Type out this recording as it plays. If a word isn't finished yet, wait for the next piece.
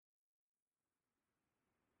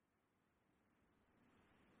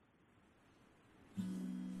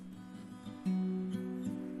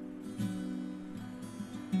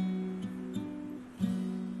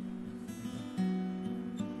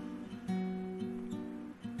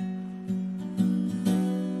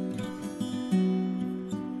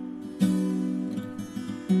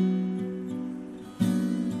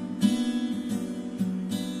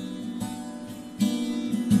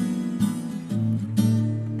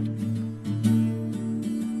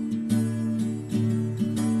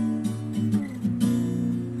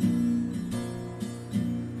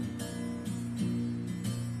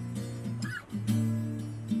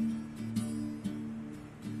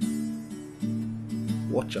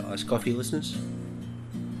Watch your iced coffee, listeners.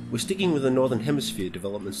 We're sticking with the Northern Hemisphere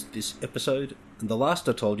developments this episode, and the last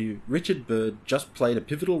I told you, Richard Byrd just played a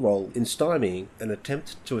pivotal role in stymieing an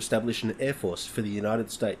attempt to establish an air force for the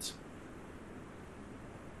United States.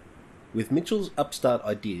 With Mitchell's upstart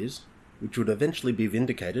ideas, which would eventually be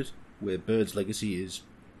vindicated, where Byrd's legacy is,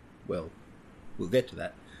 well, we'll get to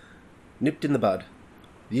that, nipped in the bud,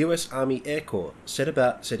 the US Army Air Corps set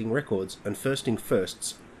about setting records and firsting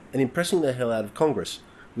firsts and impressing the hell out of Congress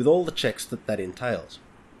with all the checks that entails.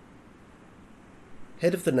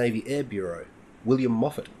 Head of the Navy Air Bureau, William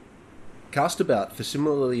Moffett, cast about for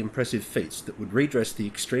similarly impressive feats that would redress the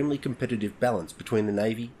extremely competitive balance between the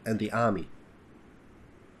Navy and the Army.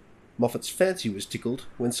 Moffett's fancy was tickled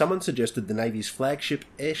when someone suggested the Navy's flagship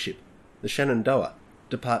airship, the Shenandoah,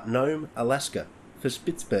 depart Nome, Alaska, for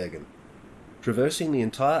Spitsbergen, traversing the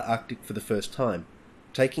entire Arctic for the first time,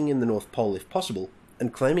 taking in the North Pole if possible,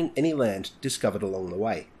 and claiming any land discovered along the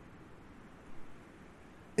way.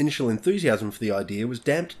 Initial enthusiasm for the idea was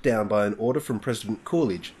damped down by an order from President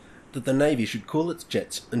Coolidge that the Navy should cool its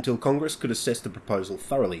jets until Congress could assess the proposal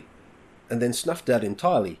thoroughly, and then snuffed out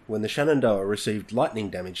entirely when the Shenandoah received lightning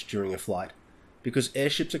damage during a flight, because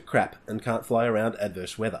airships are crap and can't fly around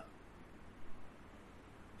adverse weather.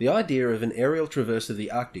 The idea of an aerial traverse of the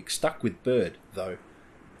Arctic stuck with Byrd, though,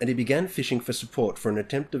 and he began fishing for support for an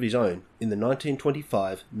attempt of his own in the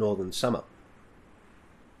 1925 Northern Summer.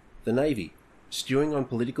 The Navy, stewing on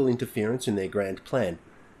political interference in their grand plan,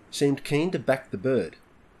 seemed keen to back the Byrd,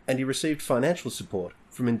 and he received financial support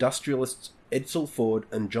from industrialists Edsel Ford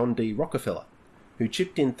and John D. Rockefeller, who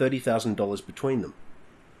chipped in $30,000 between them.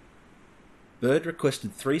 Byrd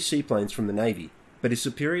requested 3 seaplanes from the Navy, but his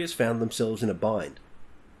superiors found themselves in a bind.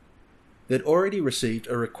 They'd already received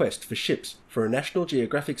a request for ships for a National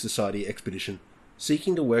Geographic Society expedition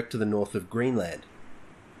seeking to work to the north of Greenland.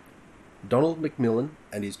 Donald McMillan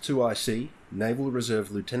and his 2IC, Naval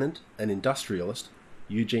Reserve Lieutenant and industrialist,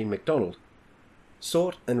 Eugene MacDonald,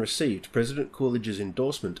 sought and received President Coolidge's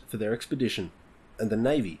endorsement for their expedition, and the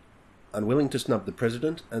Navy, unwilling to snub the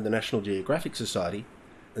President and the National Geographic Society,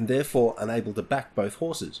 and therefore unable to back both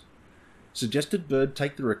horses, suggested Byrd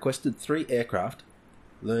take the requested 3 aircraft,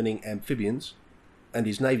 learning amphibians, and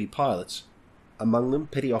his Navy pilots, among them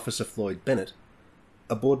Petty Officer Floyd Bennett,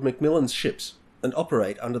 aboard McMillan's ships and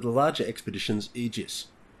operate under the larger expedition's aegis.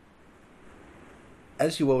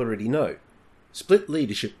 As you already know, split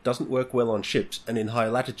leadership doesn't work well on ships and in high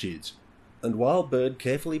latitudes, and while Byrd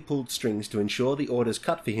carefully pulled strings to ensure the orders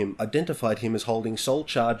cut for him identified him as holding sole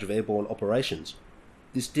charge of airborne operations,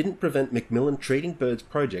 this didn't prevent McMillan treating Byrd's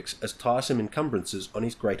projects as tiresome encumbrances on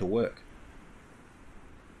his greater work.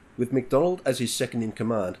 With MacDonald as his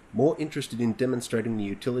second-in-command, more interested in demonstrating the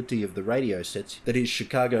utility of the radio sets that his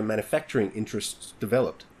Chicago manufacturing interests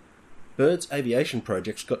developed, Byrd's aviation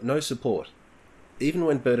projects got no support, even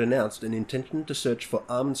when Byrd announced an intention to search for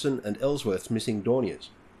Amundsen and Ellsworth's missing Dorniers.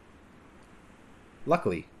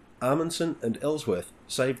 Luckily, Amundsen and Ellsworth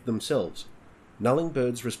saved themselves, nulling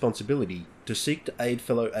Byrd's responsibility to seek to aid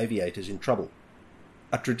fellow aviators in trouble,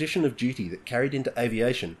 a tradition of duty that carried into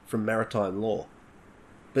aviation from maritime law.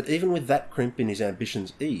 But even with that crimp in his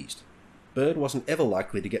ambitions eased, Byrd wasn't ever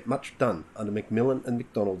likely to get much done under McMillan and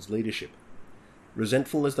MacDonald's leadership,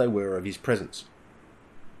 resentful as they were of his presence.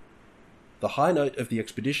 The high note of the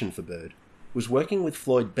expedition for Byrd was working with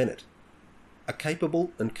Floyd Bennett, a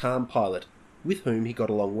capable and calm pilot with whom he got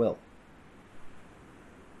along well.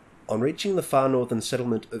 On reaching the far northern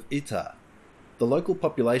settlement of Etah, the local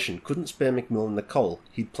population couldn't spare McMillan the coal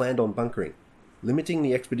he'd planned on bunkering, limiting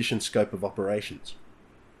the expedition's scope of operations.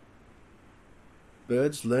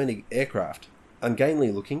 Byrd's learning aircraft,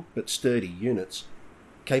 ungainly looking but sturdy units,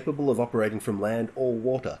 capable of operating from land or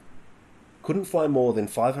water, couldn't fly more than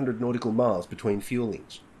 500 nautical miles between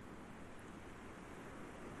fuelings.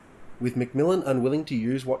 With McMillan unwilling to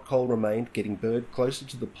use what coal remained getting Byrd closer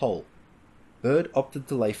to the pole, Byrd opted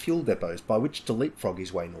to lay fuel depots by which to leapfrog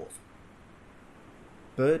his way north.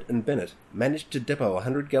 Byrd and Bennett managed to depot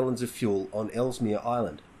 100 gallons of fuel on Ellesmere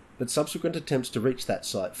Island, but subsequent attempts to reach that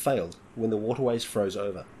site failed when the waterways froze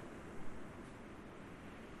over.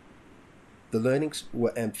 The Learnings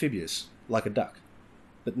were amphibious, like a duck,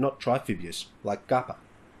 but not trifibious, like Gappa,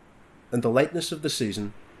 and the lateness of the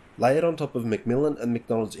season, layered on top of McMillan and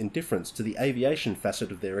MacDonald's indifference to the aviation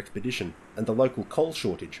facet of their expedition and the local coal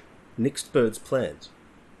shortage, nixed Byrd's plans.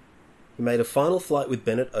 He made a final flight with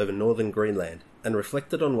Bennett over northern Greenland and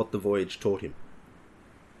reflected on what the voyage taught him.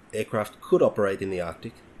 Aircraft could operate in the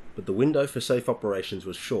Arctic, but the window for safe operations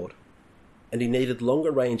was short, and he needed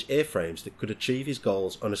longer-range airframes that could achieve his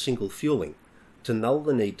goals on a single fueling to null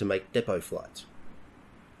the need to make depot flights.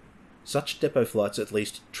 Such depot flights at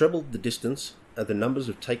least trebled the distance and the numbers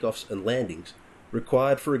of takeoffs and landings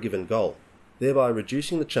required for a given goal, thereby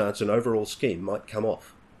reducing the chance an overall scheme might come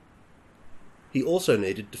off. He also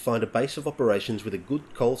needed to find a base of operations with a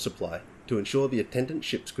good coal supply to ensure the attendant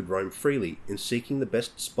ships could roam freely in seeking the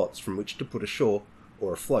best spots from which to put ashore,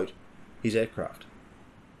 or afloat, his aircraft.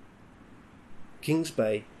 Kings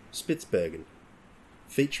Bay, Spitsbergen,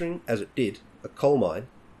 featuring, as it did, a coal mine,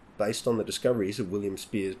 based on the discoveries of William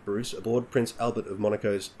Speirs Bruce aboard Prince Albert of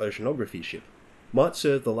Monaco's oceanography ship, might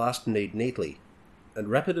serve the last need neatly, and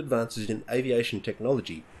rapid advances in aviation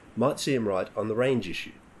technology might see him right on the range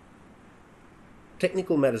issue.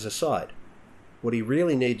 Technical matters aside, what he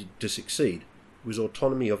really needed to succeed was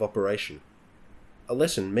autonomy of operation, a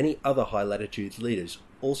lesson many other high-latitude leaders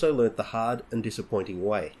also learnt the hard and disappointing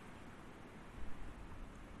way.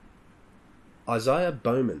 Isaiah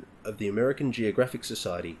Bowman of the American Geographic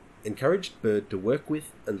Society encouraged Byrd to work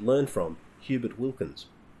with and learn from Hubert Wilkins,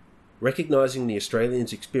 recognising the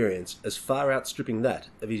Australian's experience as far outstripping that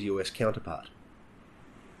of his US counterpart.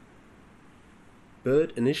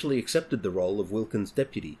 Byrd initially accepted the role of Wilkins'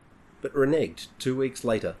 deputy, but reneged 2 weeks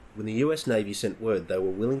later when the US Navy sent word they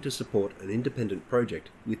were willing to support an independent project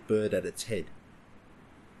with Byrd at its head.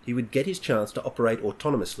 He would get his chance to operate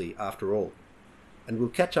autonomously after all, and we'll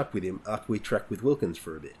catch up with him after we track with Wilkins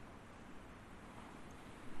for a bit.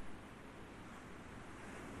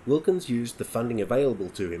 Wilkins used the funding available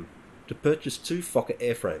to him to purchase 2 Fokker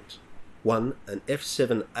airframes, one an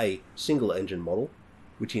F-7A single-engine model,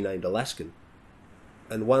 which he named Alaskan,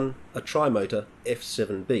 and one a tri-motor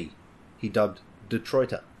F-7B, he dubbed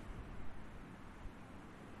Detroiter.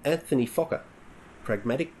 Anthony Fokker,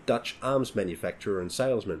 pragmatic Dutch arms manufacturer and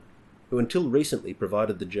salesman, who until recently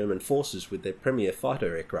provided the German forces with their premier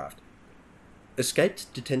fighter aircraft,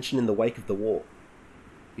 escaped detention in the wake of the war.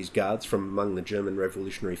 His guards from among the German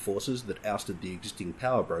revolutionary forces that ousted the existing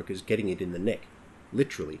power brokers getting it in the neck,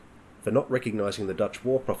 literally, for not recognising the Dutch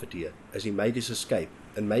war profiteer as he made his escape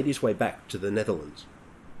and made his way back to the Netherlands.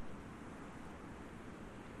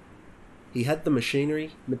 He had the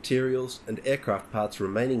machinery, materials and aircraft parts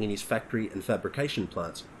remaining in his factory and fabrication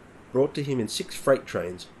plants brought to him in 6 freight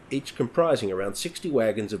trains, each comprising around 60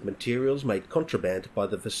 wagons of materials made contraband by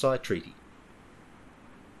the Versailles Treaty.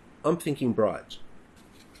 I'm thinking bribes.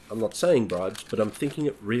 I'm not saying bribes, but I'm thinking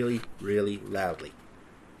it really, really loudly.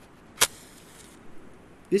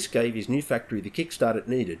 This gave his new factory the kickstart it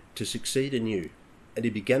needed to succeed anew, and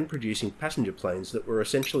he began producing passenger planes that were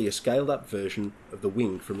essentially a scaled-up version of the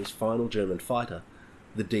wing from his final German fighter,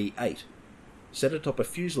 the D-8, set atop a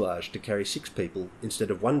fuselage to carry 6 people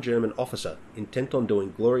instead of 1 German officer intent on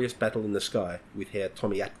doing glorious battle in the sky with Herr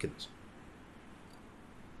Tommy Atkins.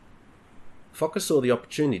 Fokker saw the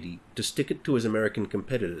opportunity to stick it to his American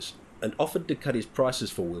competitors and offered to cut his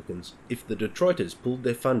prices for Wilkins if the Detroiters pulled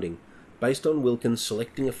their funding based on Wilkins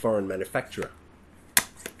selecting a foreign manufacturer.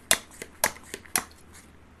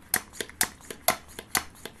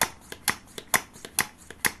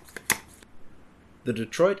 The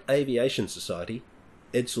Detroit Aviation Society,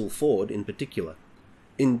 Edsel Ford in particular,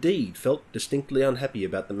 indeed felt distinctly unhappy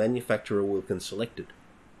about the manufacturer Wilkins selected.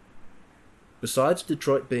 Besides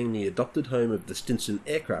Detroit being the adopted home of the Stinson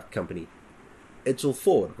Aircraft Company, Edsel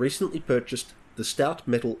Ford recently purchased the Stout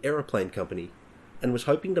Metal Aeroplane Company and was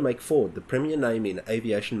hoping to make Ford the premier name in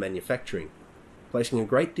aviation manufacturing, placing a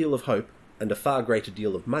great deal of hope and a far greater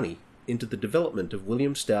deal of money into the development of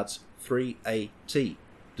William Stout's 3AT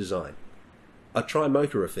design, a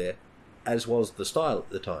tri-motor affair, as was the style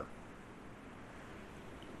at the time.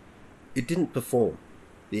 It didn't perform,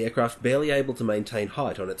 the aircraft barely able to maintain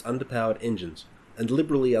height on its underpowered engines and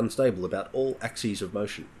liberally unstable about all axes of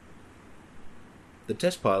motion. The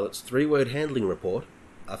test pilot's 3-word handling report,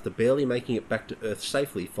 after barely making it back to Earth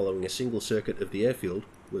safely following a single circuit of the airfield,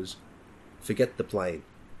 was, "Forget the plane."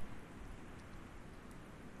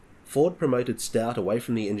 Ford promoted Stout away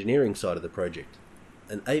from the engineering side of the project,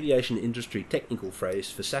 an aviation industry technical phrase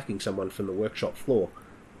for sacking someone from the workshop floor,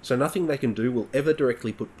 so nothing they can do will ever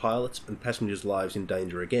directly put pilots and passengers' lives in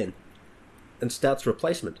danger again, and Stout's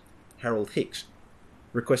replacement, Harold Hicks,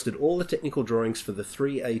 requested all the technical drawings for the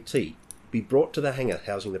 3AT be brought to the hangar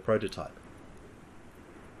housing the prototype.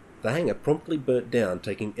 The hangar promptly burnt down,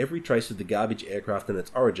 taking every trace of the garbage aircraft and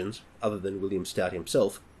its origins, other than William Stout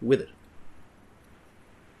himself, with it.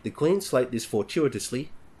 The clean slate this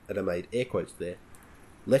fortuitously, and I made air quotes there,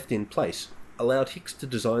 left in place, allowed Hicks to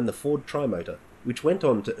design the Ford Trimotor, which went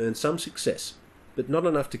on to earn some success, but not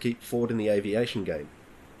enough to keep Ford in the aviation game,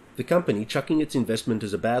 the company chucking its investment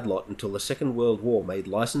as a bad lot until the Second World War made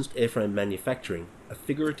licensed airframe manufacturing a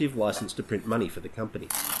figurative license to print money for the company.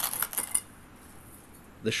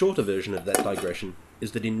 The shorter version of that digression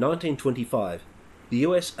is that in 1925, the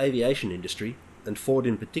US aviation industry, and Ford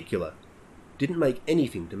in particular, didn't make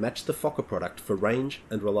anything to match the Fokker product for range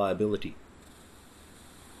and reliability.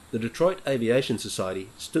 The Detroit Aviation Society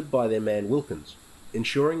stood by their man Wilkins,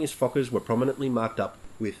 ensuring his Fokkers were prominently marked up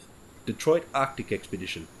with Detroit Arctic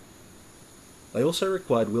Expedition. They also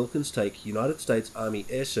required Wilkins take United States Army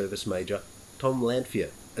Air Service Major Tom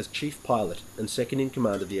Lanphier as chief pilot and second in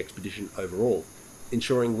command of the expedition overall,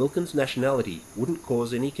 ensuring Wilkins' nationality wouldn't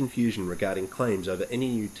cause any confusion regarding claims over any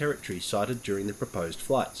new territory cited during the proposed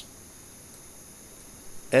flights.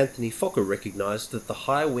 Anthony Fokker recognised that the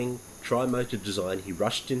high-wing, tri-motor design he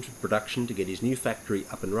rushed into production to get his new factory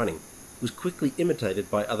up and running was quickly imitated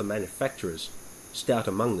by other manufacturers, Stout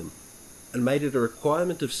among them, and made it a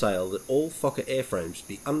requirement of sale that all Fokker airframes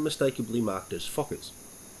be unmistakably marked as Fokkers,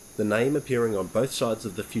 the name appearing on both sides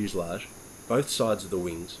of the fuselage, both sides of the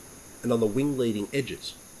wings, and on the wing leading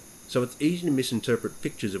edges, so it's easy to misinterpret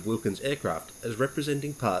pictures of Wilkins' aircraft as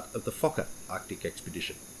representing part of the Fokker Arctic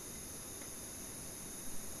expedition.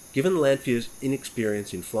 Given Lanphier's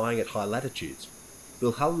inexperience in flying at high latitudes,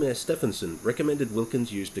 Wilhelmir Stephenson recommended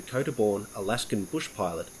Wilkins use Dakota-born Alaskan bush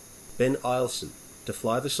pilot Ben Eielson to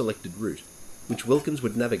fly the selected route, which Wilkins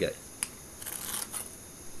would navigate.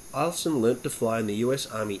 Eielson learnt to fly in the US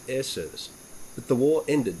Army Air Service, but the war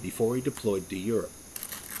ended before he deployed to Europe.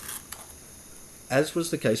 As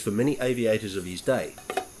was the case for many aviators of his day,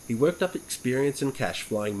 he worked up experience and cash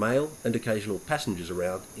flying mail and occasional passengers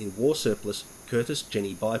around in war-surplus Curtiss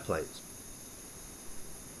Jenny biplanes.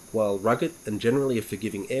 While rugged and generally a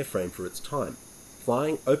forgiving airframe for its time,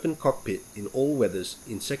 flying open cockpit in all weathers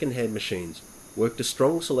in second-hand machines worked a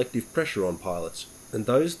strong selective pressure on pilots, and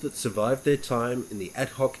those that survived their time in the ad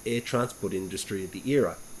hoc air transport industry of the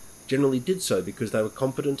era generally did so because they were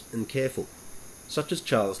competent and careful, such as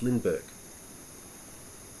Charles Lindbergh.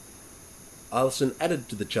 Eielson added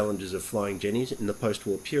to the challenges of flying Jennies in the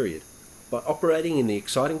post-war period by operating in the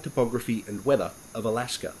exciting topography and weather of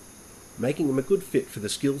Alaska, making him a good fit for the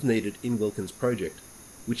skills needed in Wilkins' project,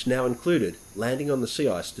 which now included landing on the sea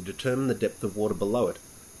ice to determine the depth of water below it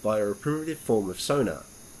via a primitive form of sonar,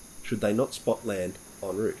 should they not spot land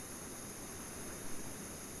en route.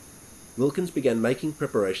 Wilkins began making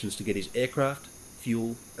preparations to get his aircraft,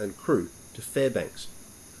 fuel, and crew to Fairbanks,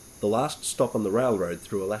 the last stop on the railroad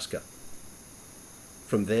through Alaska.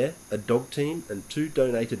 From there, a dog team and 2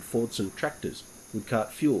 donated Fordson tractors would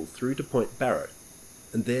cart fuel through to Point Barrow,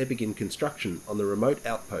 and there begin construction on the remote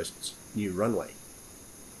outpost's new runway.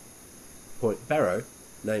 Point Barrow,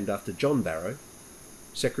 named after John Barrow,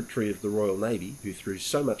 Secretary of the Royal Navy who threw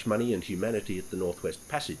so much money and humanity at the Northwest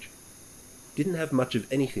Passage, didn't have much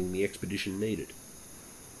of anything the expedition needed.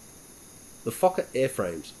 The Fokker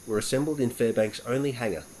airframes were assembled in Fairbanks' only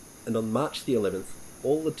hangar, and on March the 11th,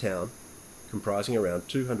 all the town, comprising around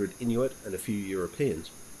 200 Inuit and a few Europeans,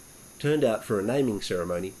 turned out for a naming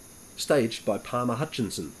ceremony staged by Palmer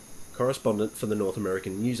Hutchinson, correspondent for the North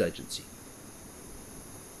American News Agency.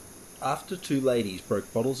 After 2 ladies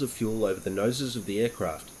broke bottles of fuel over the noses of the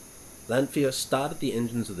aircraft, Lanphier started the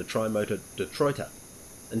engines of the tri-motor Detroiter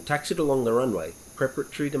and taxied along the runway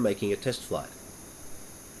preparatory to making a test flight.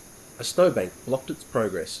 A snowbank blocked its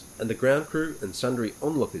progress, and the ground crew and sundry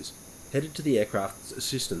onlookers headed to the aircraft's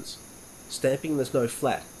assistance, stamping the snow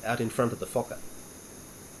flat out in front of the Fokker.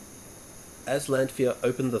 As Lanphier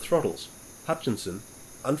opened the throttles, Hutchinson,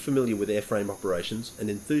 unfamiliar with airframe operations and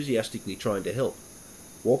enthusiastically trying to help,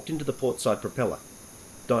 walked into the portside propeller,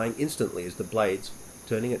 dying instantly as the blades,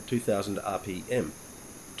 turning at 2000 RPM,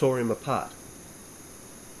 tore him apart.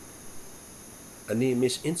 A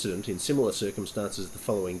near-miss incident in similar circumstances the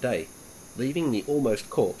following day, leaving the almost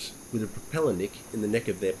corpse with a propeller nick in the neck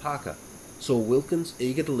of their Parker, saw Wilkins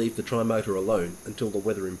eager to leave the tri-motor alone until the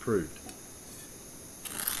weather improved.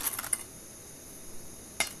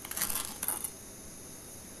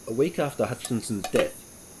 A week after Hutchinson's death,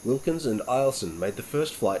 Wilkins and Eielson made the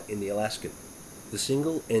first flight in the Alaskan, the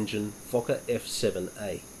single-engine Fokker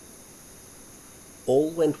F-7A. All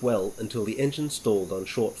went well until the engine stalled on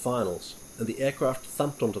short finals, and the aircraft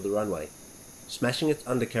thumped onto the runway, smashing its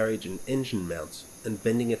undercarriage and engine mounts and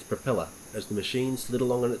bending its propeller as the machine slid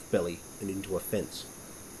along on its belly and into a fence.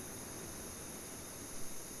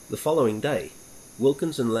 The following day,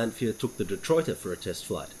 Wilkins and Lanphier took the Detroiter for a test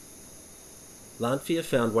flight. Lanphier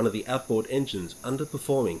found one of the outboard engines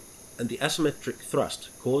underperforming, and the asymmetric thrust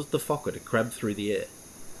caused the Fokker to crab through the air.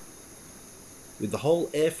 With the whole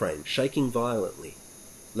airframe shaking violently,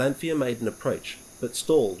 Lanphier made an approach, but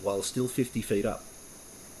stalled while still 50 feet up.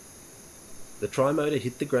 The tri-motor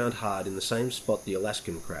hit the ground hard in the same spot the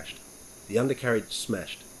Alaskan crashed. The undercarriage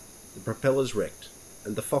smashed. The propellers wrecked.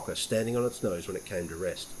 and the Fokker standing on its nose when it came to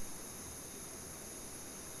rest.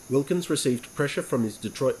 Wilkins received pressure from his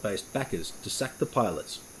Detroit-based backers to sack the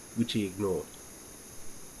pilots, which he ignored.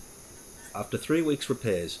 After 3 weeks'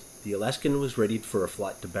 repairs, the Alaskan was readied for a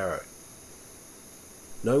flight to Barrow.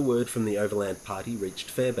 No word from the overland party reached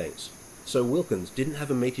Fairbanks, so Wilkins didn't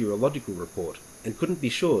have a meteorological report and couldn't be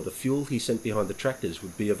sure the fuel he sent behind the tractors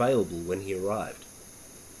would be available when he arrived.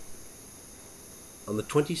 On the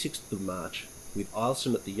 26th of March, with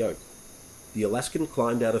Eielson at the yoke, the Alaskan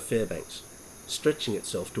climbed out of Fairbanks, stretching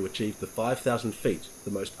itself to achieve the 5,000 feet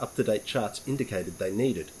the most up-to-date charts indicated they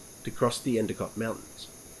needed to cross the Endicott Mountains.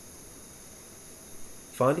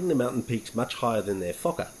 Finding the mountain peaks much higher than their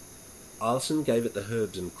Fokker, Eielson gave it the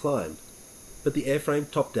herbs and climbed, but the airframe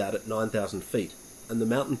topped out at 9,000 feet, and the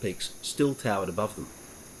mountain peaks still towered above them.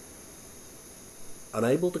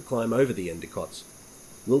 Unable to climb over the Endicotts,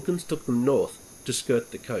 Wilkins took them north to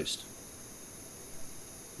skirt the coast.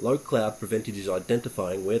 Low cloud prevented his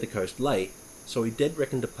identifying where the coast lay, so he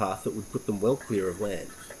dead-reckoned a path that would put them well clear of land.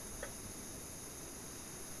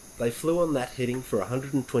 They flew on that heading for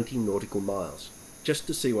 120 nautical miles, just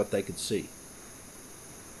to see what they could see.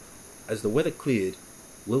 As the weather cleared,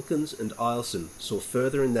 Wilkins and Eielson saw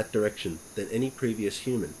further in that direction than any previous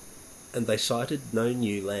human, and they sighted no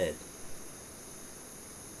new land.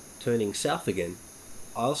 Turning south again,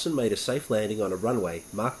 Eielson made a safe landing on a runway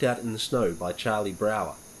marked out in the snow by Charlie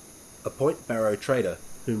Brower, a Point Barrow trader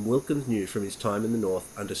whom Wilkins knew from his time in the north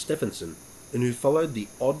under Stephenson, and who followed the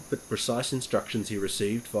odd but precise instructions he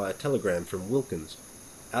received via telegram from Wilkins,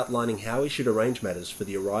 outlining how he should arrange matters for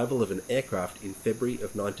the arrival of an aircraft in February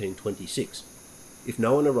of 1926, if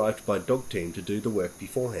no one arrived by dog team to do the work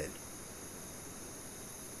beforehand.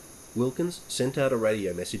 Wilkins sent out a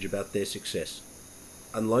radio message about their success,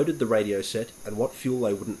 unloaded the radio set and what fuel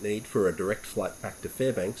they wouldn't need for a direct flight back to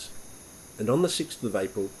Fairbanks, and on the 6th of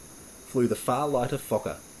April flew the far lighter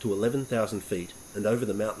Fokker to 11,000 feet and over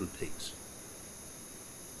the mountain peaks.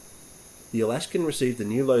 The Alaskan received a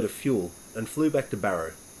new load of fuel and flew back to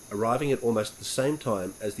Barrow, arriving at almost the same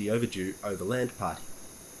time as the overdue overland party.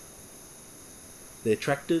 Their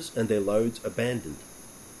tractors and their loads abandoned,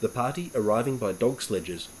 the party arriving by dog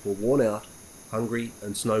sledges were worn out, hungry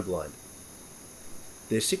and snowblind.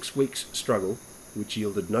 Their 6 weeks' struggle, which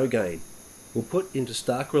yielded no gain, were put into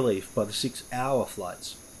stark relief by the 6-hour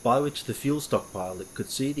flights, by which the fuel stockpile that could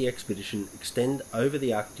see the expedition extend over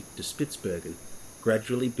the Arctic to Spitsbergen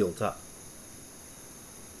gradually built up.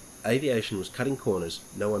 Aviation was cutting corners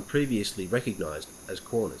no one previously recognised as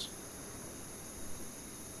corners.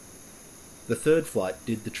 The third flight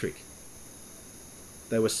did the trick.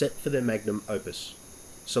 They were set for their magnum opus,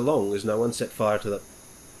 so long as no one set fire to the...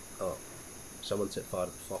 Oh, someone set fire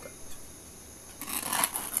to the Fokker.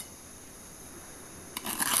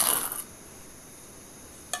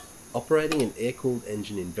 Operating an air-cooled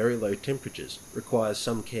engine in very low temperatures requires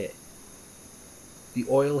some care. The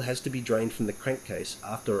oil has to be drained from the crankcase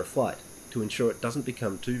after a flight to ensure it doesn't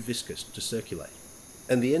become too viscous to circulate.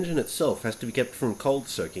 And the engine itself has to be kept from cold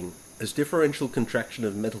soaking, as differential contraction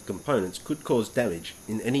of metal components could cause damage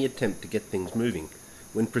in any attempt to get things moving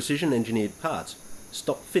when precision-engineered parts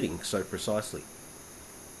stop fitting so precisely.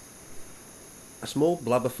 A small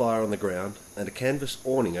blubber fire on the ground and a canvas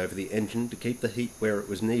awning over the engine to keep the heat where it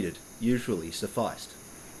was needed usually sufficed.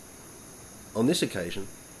 On this occasion,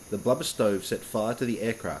 the blubber stove set fire to the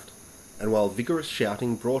aircraft, and while vigorous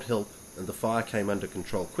shouting brought help and the fire came under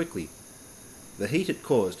control quickly, the heat it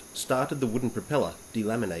caused started the wooden propeller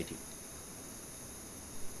delaminating.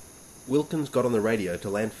 Wilkins got on the radio to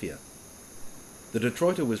Lanphier. The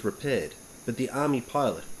Detroiter was repaired, but the Army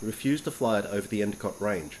pilot refused to fly it over the Endicott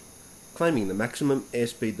Range, claiming the maximum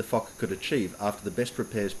airspeed the Fokker could achieve after the best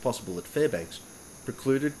repairs possible at Fairbanks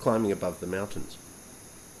precluded climbing above the mountains.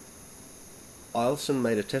 Eielson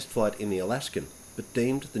made a test flight in the Alaskan, but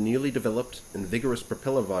deemed the newly developed and vigorous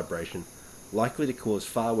propeller vibration likely to cause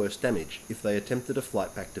far worse damage if they attempted a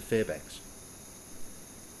flight back to Fairbanks.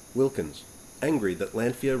 Wilkins, angry that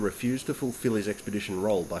Lanphier refused to fulfill his expedition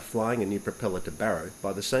role by flying a new propeller to Barrow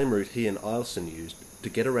by the same route he and Eielson used to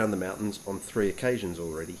get around the mountains on 3 occasions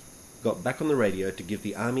already, got back on the radio to give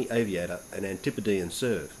the Army aviator an Antipodean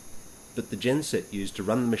serve, but the genset used to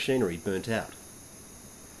run the machinery burnt out.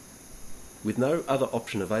 With no other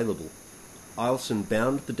option available, Eielson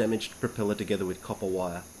bound the damaged propeller together with copper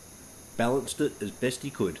wire, balanced it as best he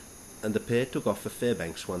could, and the pair took off for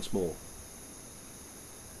Fairbanks once more.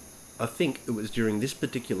 I think it was during this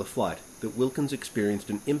particular flight that Wilkins experienced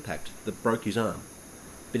an impact that broke his arm,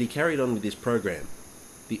 but he carried on with his program,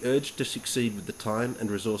 the urge to succeed with the time and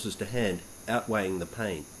resources to hand outweighing the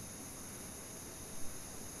pain.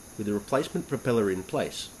 With a replacement propeller in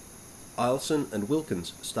place, Eielson and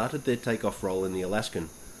Wilkins started their takeoff roll in the Alaskan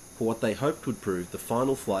for what they hoped would prove the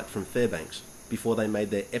final flight from Fairbanks before they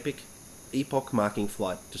made their epic, epoch-marking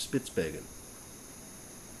flight to Spitsbergen.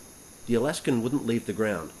 The Alaskan wouldn't leave the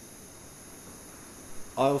ground.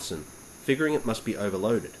 Eielson, figuring it must be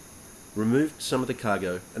overloaded, removed some of the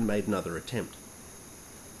cargo and made another attempt.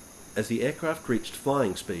 As the aircraft reached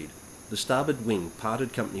flying speed, the starboard wing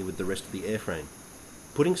parted company with the rest of the airframe,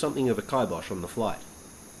 putting something of a kibosh on the flight.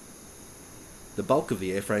 The bulk of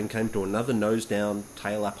the airframe came to another nose-down,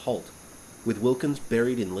 tail-up halt, with Wilkins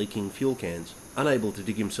buried in leaking fuel cans, unable to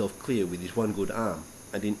dig himself clear with his one good arm,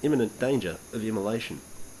 and in imminent danger of immolation.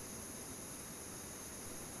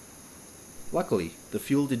 Luckily, the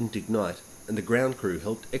fuel didn't ignite, and the ground crew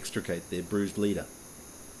helped extricate their bruised leader.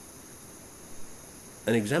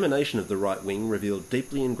 An examination of the right wing revealed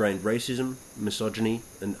deeply ingrained racism, misogyny,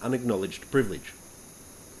 and unacknowledged privilege.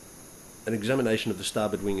 An examination of the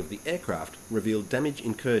starboard wing of the aircraft revealed damage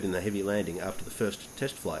incurred in the heavy landing after the first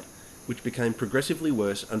test flight, which became progressively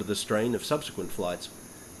worse under the strain of subsequent flights,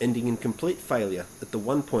 ending in complete failure at the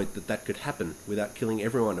one point that could happen without killing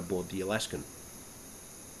everyone aboard the Alaskan.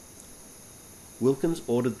 Wilkins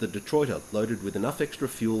ordered the Detroiter loaded with enough extra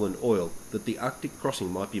fuel and oil that the Arctic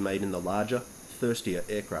crossing might be made in the larger, thirstier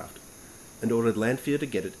aircraft, and ordered Lanphier to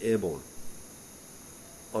get it airborne.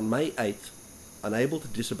 On May 8th, unable to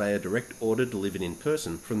disobey a direct order delivered in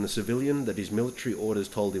person from the civilian that his military orders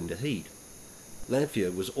told him to heed, Lanphier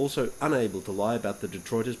was also unable to lie about the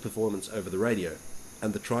Detroiter's performance over the radio,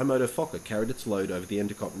 and the trimotor Fokker carried its load over the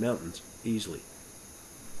Endicott Mountains easily.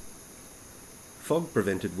 Fog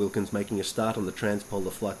prevented Wilkins making a start on the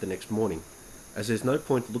transpolar flight the next morning, as there's no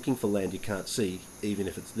point looking for land you can't see, even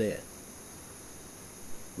if it's there.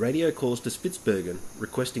 Radio calls to Spitsbergen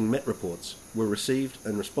requesting met reports were received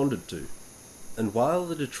and responded to, and while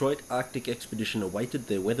the Detroit Arctic expedition awaited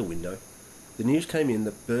their weather window, the news came in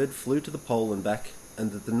that Byrd flew to the pole and back,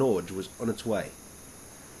 and that the Norge was on its way.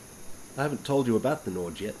 I haven't told you about the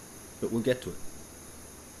Norge yet, but we'll get to it.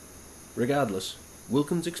 Regardless,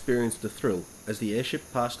 Wilkins experienced a thrill as the airship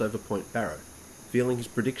passed over Point Barrow, feeling his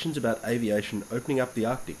predictions about aviation opening up the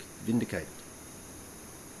Arctic vindicated.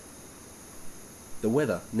 The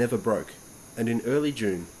weather never broke, and in early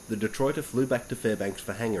June, the Detroiter flew back to Fairbanks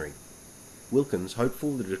for hangering. Wilkins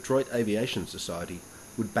hopeful the Detroit Aviation Society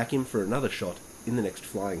would back him for another shot in the next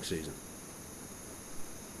flying season.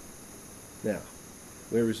 Now,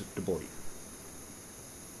 where is it to bore you?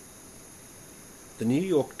 The New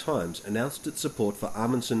York Times announced its support for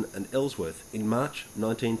Amundsen and Ellsworth in March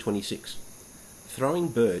 1926, throwing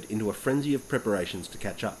Byrd into a frenzy of preparations to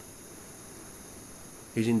catch up.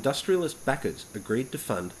 His industrialist backers agreed to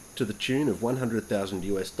fund, to the tune of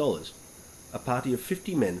 $100,000, a party of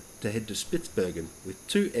 50 men to head to Spitsbergen with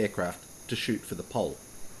 2 aircraft to shoot for the pole.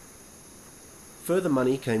 Further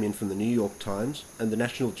money came in from the New York Times and the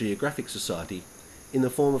National Geographic Society in the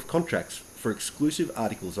form of contracts for exclusive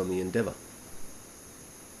articles on the endeavour.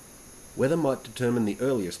 Weather might determine the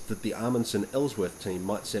earliest that the Amundsen-Ellsworth team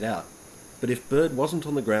might set out, but if Byrd wasn't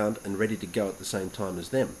on the ground and ready to go at the same time as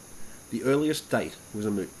them, the earliest date was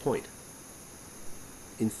a moot point.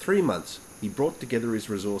 In 3 months, he brought together his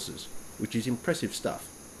resources, which is impressive stuff.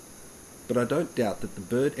 But I don't doubt that the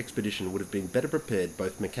Byrd expedition would have been better prepared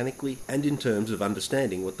both mechanically and in terms of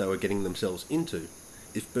understanding what they were getting themselves into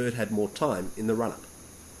if Byrd had more time in the run-up.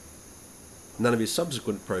 None of his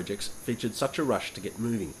subsequent projects featured such a rush to get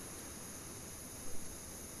moving.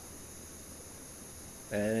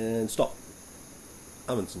 And stop.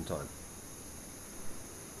 Amundsen time.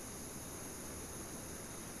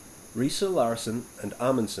 Riese, Larsen and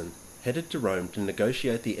Amundsen headed to Rome to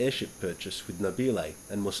negotiate the airship purchase with Nobile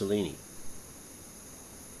and Mussolini.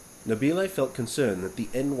 Nobile felt concerned that the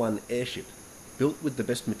N-1 airship, built with the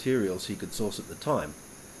best materials he could source at the time,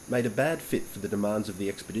 made a bad fit for the demands of the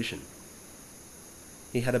expedition.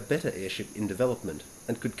 He had a better airship in development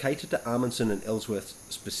and could cater to Amundsen and Ellsworth's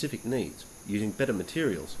specific needs, using better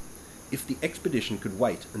materials, if the expedition could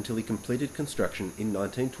wait until he completed construction in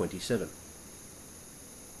 1927.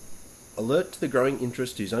 Alert to the growing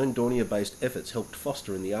interest his own Dornier-based efforts helped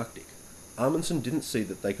foster in the Arctic, Amundsen didn't see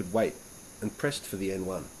that they could wait, and pressed for the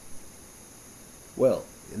N-1. Well,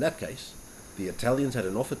 in that case, the Italians had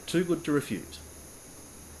an offer too good to refuse.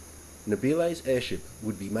 Nobile's airship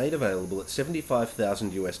would be made available at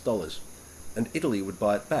 $75,000, and Italy would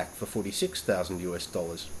buy it back for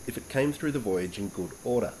 $46,000 if it came through the voyage in good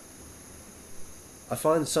order. I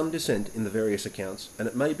find some dissent in the various accounts, and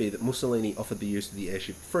it may be that Mussolini offered the use of the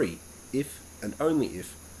airship free if, and only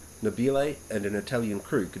if, Nobile and an Italian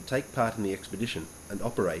crew could take part in the expedition and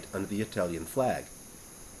operate under the Italian flag.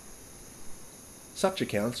 Such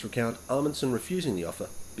accounts recount Amundsen refusing the offer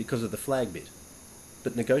because of the flag bit,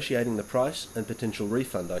 but negotiating the price and potential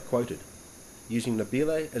refund I quoted, using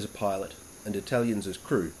Nobile as a pilot and Italians as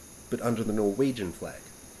crew, but under the Norwegian flag.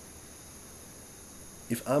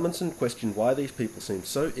 If Amundsen questioned why these people seemed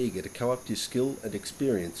so eager to co-opt his skill and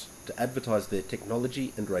experience to advertise their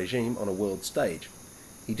technology and regime on a world stage,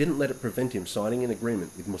 he didn't let it prevent him signing an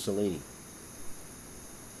agreement with Mussolini.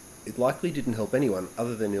 It likely didn't help anyone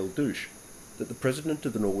other than Il Duce that the president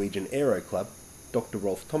of the Norwegian Aero Club, Dr.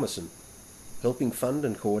 Rolf Thomassen, helping fund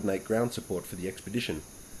and coordinate ground support for the expedition,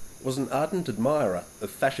 was an ardent admirer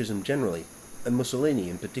of fascism generally, and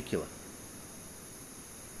Mussolini in particular.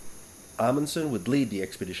 Amundsen would lead the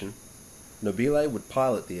expedition, Nobile would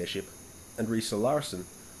pilot the airship, and Riise Larsen,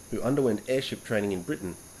 who underwent airship training in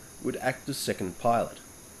Britain, would act as second pilot.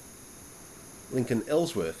 Lincoln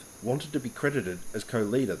Ellsworth wanted to be credited as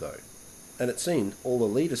co-leader though, and it seemed all the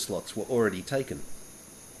leader slots were already taken.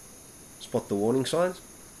 Spot the warning signs?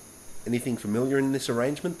 Anything familiar in this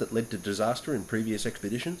arrangement that led to disaster in previous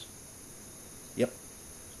expeditions? Yep,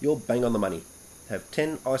 you're bang on the money. Have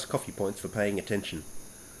 10 iced coffee points for paying attention.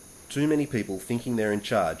 Too many people thinking they're in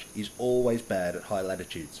charge is always bad at high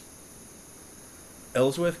latitudes.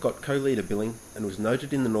 Ellsworth got co-leader billing and was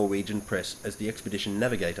noted in the Norwegian press as the expedition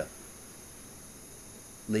navigator.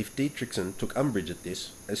 Leif Dietrichson took umbrage at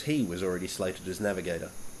this, as he was already slated as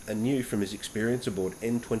navigator, and knew from his experience aboard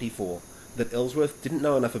N24 that Ellsworth didn't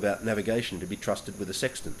know enough about navigation to be trusted with a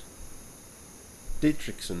sextant.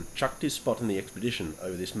 Dietrichson chucked his spot in the expedition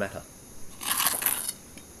over this matter.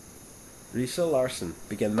 Riise Larsen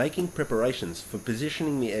began making preparations for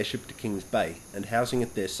positioning the airship to Kings Bay and housing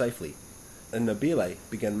it there safely, and Nobile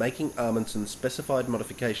began making Amundsen's specified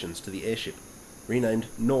modifications to the airship, renamed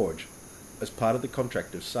Norge, as part of the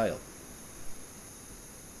contract of sale.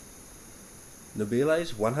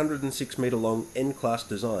 Nobile's 106-metre-long N-class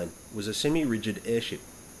design was a semi-rigid airship,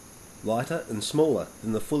 lighter and smaller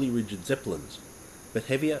than the fully rigid Zeppelins, but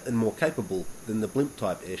heavier and more capable than the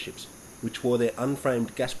blimp-type airships, which wore their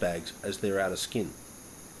unframed gas bags as their outer skin.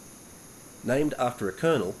 Named after a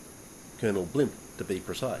colonel, Colonel Blimp to be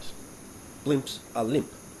precise. Blimps are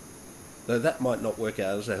limp, though that might not work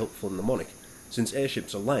out as a helpful mnemonic, since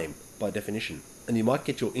airships are lame by definition, and you might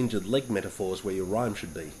get your injured leg metaphors where your rhyme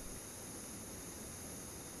should be.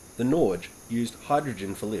 The Norge used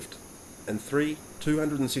hydrogen for lift, and 3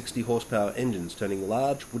 260 horsepower engines turning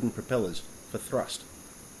large wooden propellers for thrust.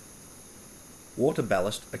 Water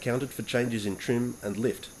ballast accounted for changes in trim and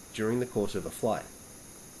lift during the course of a flight.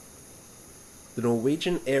 The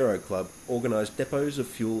Norwegian Aero Club organised depots of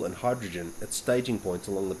fuel and hydrogen at staging points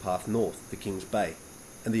along the path north to Kings Bay,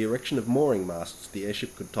 and the erection of mooring masts the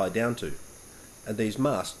airship could tie down to, and these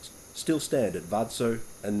masts still stand at Vadsø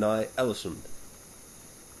and nigh Ellesund.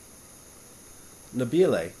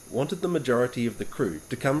 Nobile wanted the majority of the crew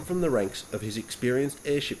to come from the ranks of his experienced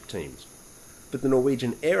airship teams, but the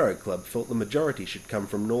Norwegian Aero Club felt the majority should come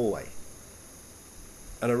from Norway.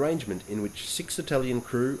 An arrangement in which 6 Italian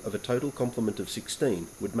crew of a total complement of 16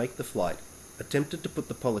 would make the flight attempted to put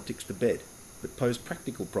the politics to bed, but posed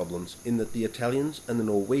practical problems in that the Italians and the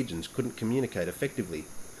Norwegians couldn't communicate effectively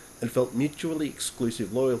and felt mutually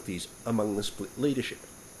exclusive loyalties among the split leadership.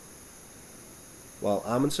 While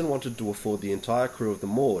Amundsen wanted to afford the entire crew of the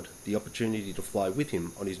Maud the opportunity to fly with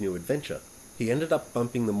him on his new adventure, he ended up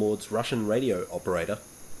bumping the Maud's Russian radio operator,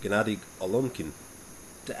 Gennady Olomkin,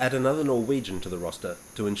 to add another Norwegian to the roster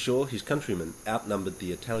to ensure his countrymen outnumbered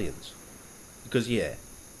the Italians. Because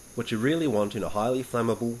what you really want in a highly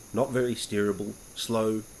flammable, not very steerable,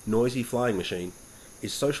 slow, noisy flying machine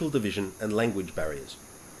is social division and language barriers.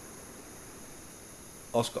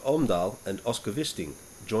 Oscar Omdahl and Oscar Wisting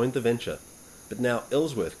joined the venture, but now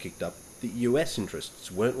Ellsworth kicked up that US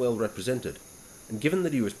interests weren't well represented, and given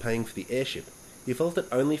that he was paying for the airship, he felt it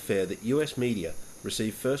only fair that US media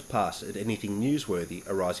receive first pass at anything newsworthy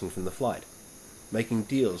arising from the flight, making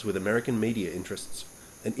deals with American media interests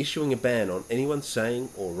and issuing a ban on anyone saying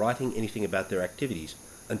or writing anything about their activities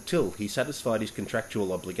until he satisfied his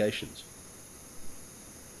contractual obligations.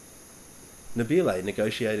 Nobile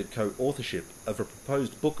negotiated co-authorship of a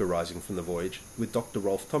proposed book arising from the voyage with Dr.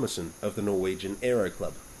 Rolf Thomassen of the Norwegian Aero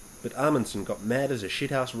Club, but Amundsen got mad as a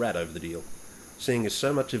shithouse rat over the deal, seeing as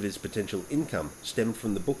so much of his potential income stemmed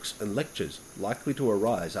from the books and lectures likely to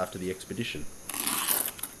arise after the expedition.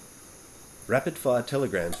 Rapid-fire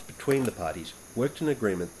telegrams between the parties worked an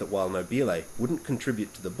agreement that while Nobile wouldn't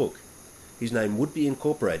contribute to the book, his name would be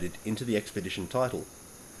incorporated into the expedition title,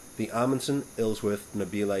 the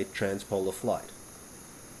Amundsen-Ellsworth-Nobile Transpolar Flight.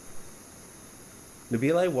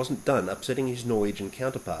 Nobile wasn't done upsetting his Norwegian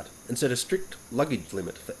counterpart and set a strict luggage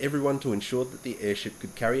limit for everyone to ensure that the airship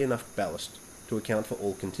could carry enough ballast to account for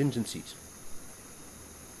all contingencies.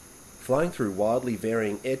 Flying through wildly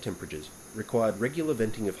varying air temperatures required regular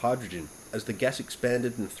venting of hydrogen as the gas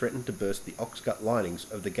expanded and threatened to burst the oxgut linings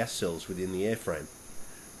of the gas cells within the airframe,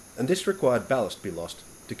 and this required ballast be lost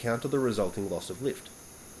to counter the resulting loss of lift.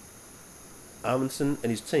 Amundsen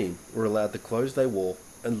and his team were allowed the clothes they wore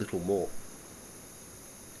and little more.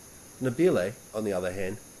 Nobile, on the other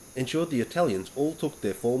hand, ensured the Italians all took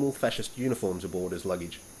their formal fascist uniforms aboard as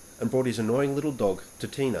luggage and brought his annoying little dog,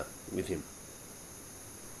 Titina, with him.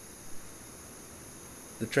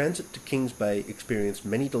 The transit to Kings Bay experienced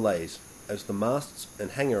many delays as the masts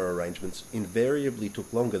and hangar arrangements invariably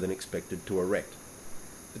took longer than expected to erect,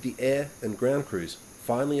 but the air and ground crews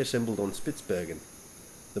finally assembled on Spitsbergen,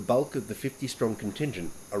 the bulk of the 50-strong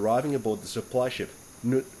contingent arriving aboard the supply ship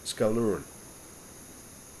Knut Skaluren.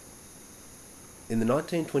 In the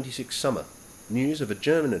 1926 summer, news of a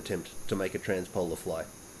German attempt to make a transpolar flight,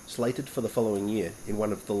 slated for the following year in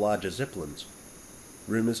one of the larger Zeppelins,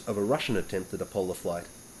 rumours of a Russian attempt at a polar flight,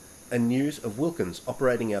 and news of Wilkins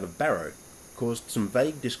operating out of Barrow caused some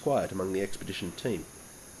vague disquiet among the expedition team,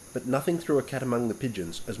 but nothing threw a cat among the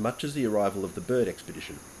pigeons as much as the arrival of the Byrd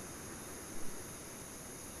expedition.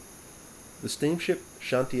 The steamship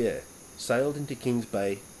Chantier sailed into Kings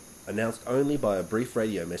Bay, announced only by a brief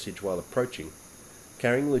radio message while approaching,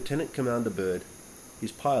 carrying Lieutenant Commander Byrd,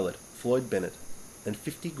 his pilot Floyd Bennett, and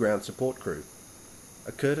 50 ground support crew,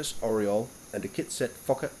 a Curtiss Oriole and a kit-set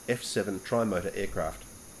Fokker F-7 trimotor aircraft.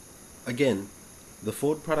 Again, the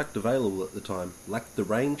Ford product available at the time lacked the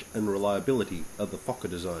range and reliability of the Fokker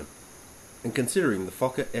design, and considering the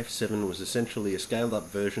Fokker F-7 was essentially a scaled-up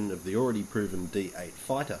version of the already proven D-8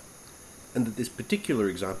 fighter, and that this particular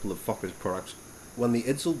example of Fokker's products won the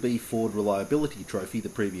Edsel B. Ford Reliability Trophy the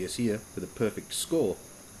previous year with a perfect score,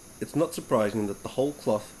 it's not surprising that the whole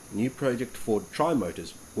cloth new Project Ford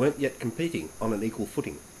trimotors weren't yet competing on an equal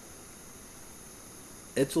footing.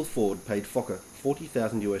 Edsel Ford paid Fokker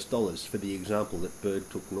 $40,000 for the example that Byrd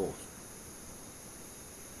took north.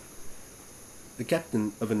 The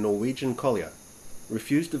captain of a Norwegian collier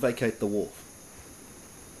refused to vacate the wharf.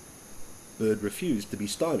 Byrd refused to be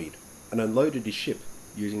stymied and unloaded his ship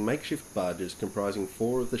using makeshift barges comprising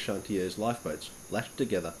 4 of the Chantier's lifeboats lashed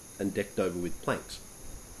together and decked over with planks,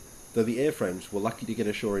 though the airframes were lucky to get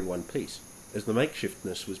ashore in one piece, as the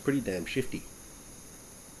makeshiftness was pretty damn shifty.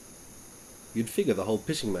 You'd figure the whole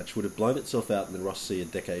pissing match would have blown itself out in the Ross Sea a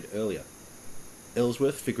decade earlier,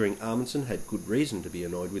 Ellsworth figuring Amundsen had good reason to be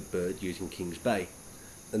annoyed with Byrd using Kings Bay,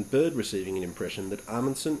 and Byrd receiving an impression that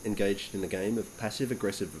Amundsen engaged in a game of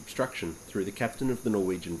passive-aggressive obstruction through the captain of the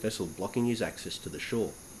Norwegian vessel blocking his access to the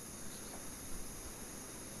shore.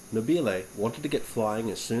 Nobile wanted to get flying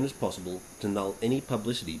as soon as possible to null any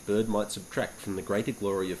publicity Byrd might subtract from the greater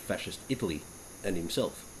glory of fascist Italy and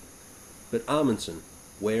himself. But Amundsen,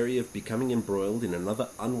 wary of becoming embroiled in another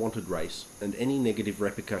unwanted race and any negative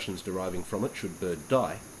repercussions deriving from it should Byrd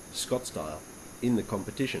die, Scott style, in the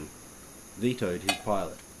competition, vetoed his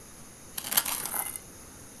pilot.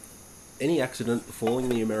 Any accident befalling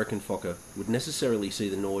the American Fokker would necessarily see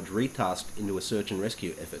the Norge retasked into a search and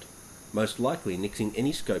rescue effort, most likely nixing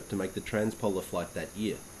any scope to make the transpolar flight that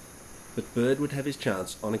year, but Byrd would have his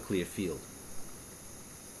chance on a clear field.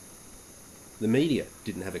 The media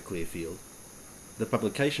didn't have a clear field. The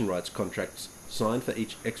publication rights contracts signed for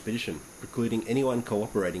each expedition precluding anyone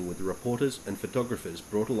cooperating with the reporters and photographers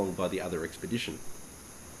brought along by the other expedition.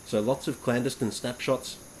 So lots of clandestine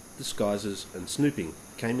snapshots, disguises and snooping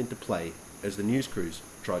came into play as the news crews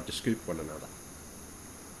tried to scoop one another.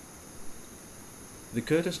 The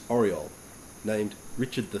Curtiss Oriole, named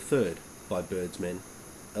Richard III by Byrd's men,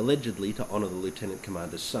 allegedly to honour the lieutenant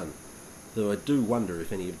commander's son, though I do wonder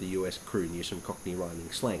if any of the US crew knew some Cockney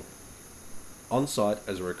rhyming slang, on site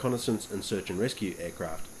as a reconnaissance and search and rescue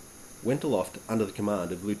aircraft, went aloft under the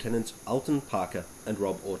command of Lieutenants Alton Parker and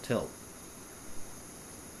Rob Ortel.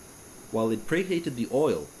 While they'd preheated the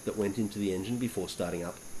oil that went into the engine before starting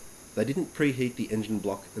up, they didn't preheat the engine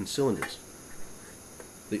block and cylinders.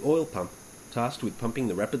 The oil pump, tasked with pumping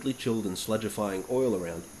the rapidly chilled and sludgifying oil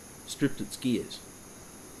around, stripped its gears.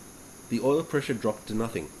 The oil pressure dropped to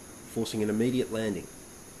nothing, forcing an immediate landing.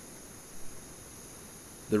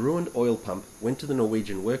 The ruined oil pump went to the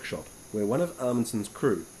Norwegian workshop, where one of Amundsen's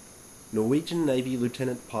crew, Norwegian Navy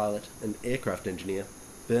lieutenant pilot and aircraft engineer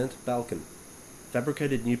Bernd Balken,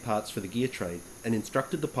 fabricated new parts for the gear train and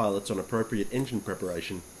instructed the pilots on appropriate engine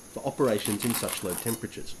preparation for operations in such low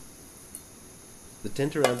temperatures. The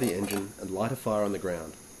tent around the engine and light a fire on the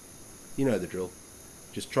ground. You know the drill.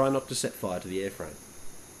 Just try not to set fire to the airframe.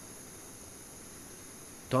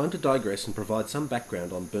 Time to digress and provide some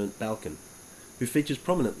background on Bernd Balken, who features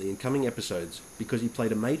prominently in coming episodes because he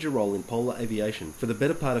played a major role in polar aviation for the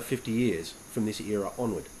better part of 50 years from this era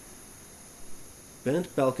onward. Bernd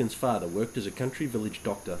Balken's father worked as a country village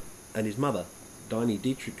doctor, and his mother, Dini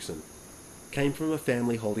Dietrichson, came from a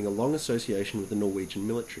family holding a long association with the Norwegian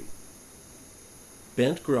military.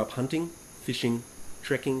 Bernd grew up hunting, fishing,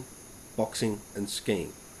 trekking, boxing and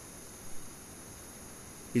skiing.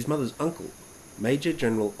 His mother's uncle, Major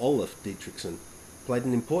General Olaf Dietrichson, played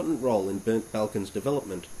an important role in Bernd Balken's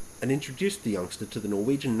development and introduced the youngster to the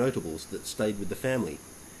Norwegian notables that stayed with the family,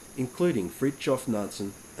 including Fridtjof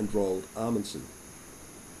Nansen and Roald Amundsen.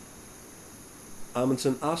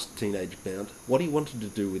 Amundsen asked teenage Bernd what he wanted to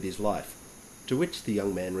do with his life, to which the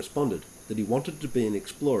young man responded that he wanted to be an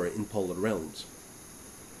explorer in polar realms.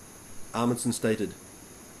 Amundsen stated,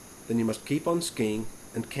 "Then you must keep on skiing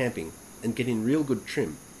and camping and get in real good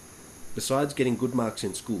trim, besides getting good marks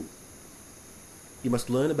in school. You must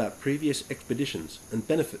learn about previous expeditions and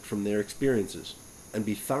benefit from their experiences, and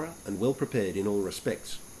be thorough and well prepared in all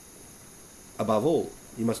respects. Above all,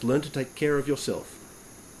 you must learn to take care of yourself,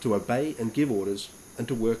 to obey and give orders, and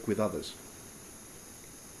to work with others."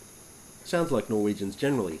 Sounds like Norwegians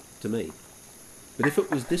generally, to me. But if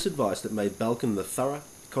it was this advice that made Balken the thorough,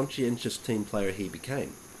 conscientious team player he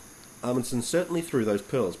became, Amundsen certainly threw those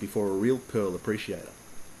pearls before a real pearl appreciator.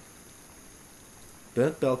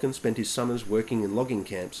 Bernd Balken spent his summers working in logging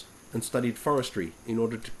camps and studied forestry in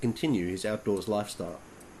order to continue his outdoors lifestyle.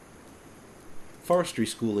 Forestry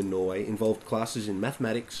school in Norway involved classes in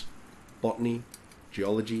mathematics, botany,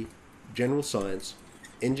 geology, general science,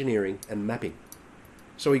 engineering and mapping,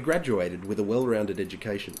 so he graduated with a well-rounded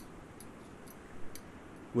education.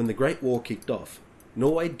 When the Great War kicked off,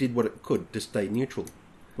 Norway did what it could to stay neutral,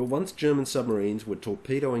 but once German submarines were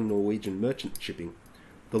torpedoing Norwegian merchant shipping,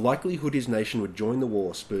 the likelihood his nation would join the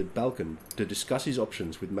war spurred Balken to discuss his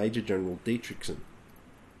options with Major General Dietrichson.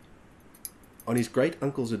 On his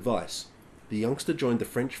great-uncle's advice, the youngster joined the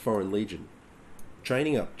French Foreign Legion,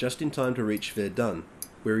 training up just in time to reach Verdun,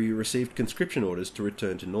 where he received conscription orders to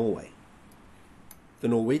return to Norway. The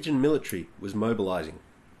Norwegian military was mobilising.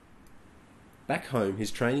 Back home, his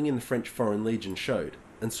training in the French Foreign Legion showed,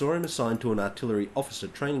 and saw him assigned to an artillery officer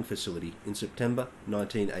training facility in September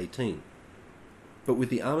 1918. But with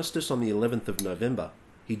the armistice on the 11th of November,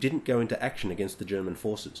 he didn't go into action against the German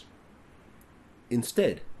forces.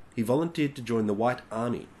 Instead, he volunteered to join the White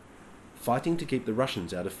Army, fighting to keep the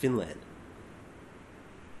Russians out of Finland.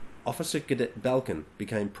 Officer Cadet Balken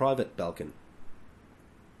became Private Balken.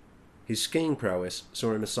 His skiing prowess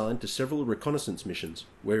saw him assigned to several reconnaissance missions,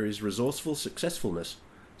 where his resourceful successfulness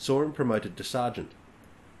saw him promoted to sergeant.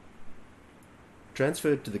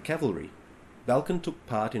 Transferred to the cavalry, Balken took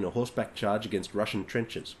part in a horseback charge against Russian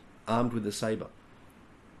trenches, armed with a sabre.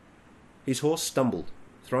 His horse stumbled,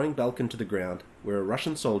 throwing Balken to the ground, where a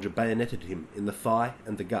Russian soldier bayoneted him in the thigh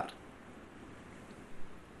and the gut.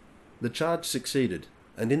 The charge succeeded,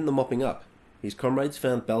 and in the mopping up, his comrades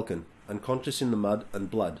found Balken unconscious in the mud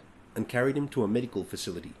and blood, and carried him to a medical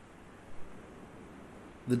facility.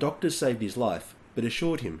 The doctors saved his life, but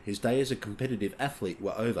assured him his days as a competitive athlete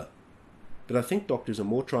were over. But I think doctors are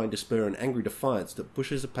more trying to spur an angry defiance that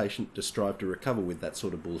pushes a patient to strive to recover with that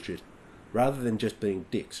sort of bullshit, rather than just being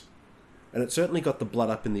dicks. And it certainly got the blood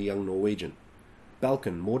up in the young Norwegian,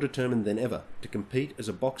 Balken more determined than ever to compete as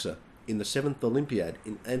a boxer in the 7th Olympiad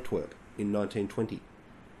in Antwerp in 1920.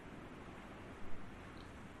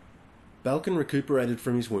 Balken recuperated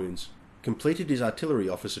from his wounds, completed his artillery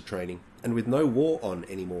officer training, and with no war on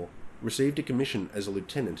anymore, received a commission as a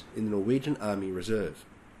lieutenant in the Norwegian Army Reserve.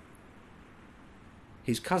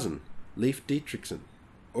 His cousin, Leif Dietrichson,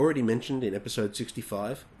 already mentioned in episode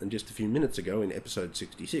 65 and just a few minutes ago in episode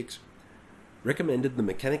 66, recommended the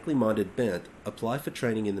mechanically minded Bernd apply for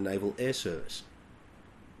training in the Naval Air Service.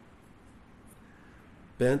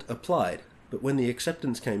 Bernd applied, but when the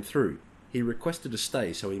acceptance came through, he requested a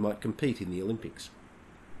stay so he might compete in the Olympics.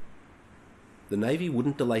 The Navy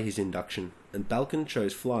wouldn't delay his induction, and Balken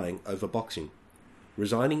chose flying over boxing,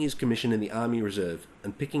 resigning his commission in the Army Reserve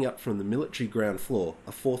and picking up from the military ground floor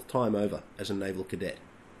a 4th time over as a naval cadet.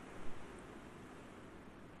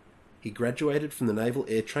 He graduated from the Naval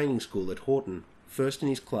Air Training School at Horten, first in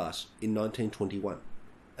his class, in 1921,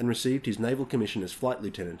 and received his naval commission as flight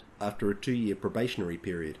lieutenant after a 2-year probationary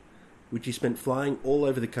period, which he spent flying all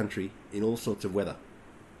over the country in all sorts of weather.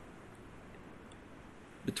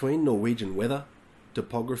 Between Norwegian weather,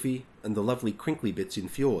 topography, and the lovely crinkly bits in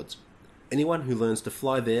fjords, anyone who learns to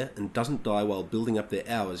fly there and doesn't die while building up their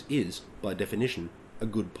hours is, by definition, a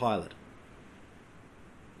good pilot.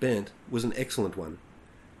 Berndt was an excellent one,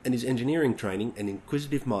 and his engineering training and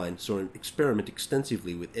inquisitive mind saw him experiment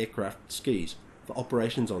extensively with aircraft skis for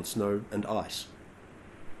operations on snow and ice.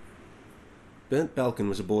 Bernd Balken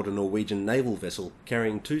was aboard a Norwegian naval vessel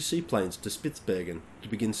carrying 2 seaplanes to Spitsbergen to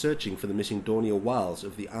begin searching for the missing Dornier whales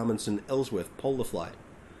of the Amundsen-Ellsworth polar flight,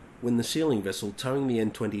 when the sealing vessel towing the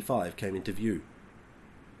N-25 came into view.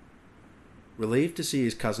 Relieved to see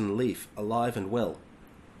his cousin Leif alive and well,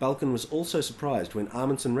 Balken was also surprised when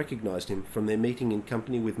Amundsen recognised him from their meeting in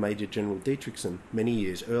company with Major General Dietrichson many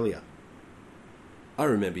years earlier. "I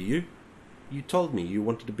remember you. You told me you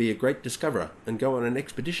wanted to be a great discoverer and go on an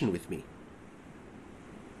expedition with me."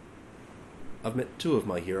 I've met 2 of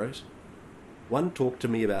my heroes. One talked to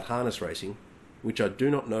me about harness racing, which I do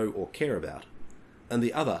not know or care about, and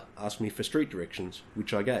the other asked me for street directions,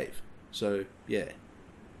 which I gave. So, yeah,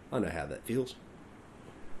 I know how that feels.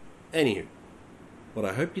 Anywho, what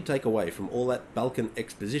I hope you take away from all that Balken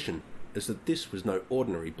exposition is that this was no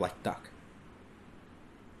ordinary black duck.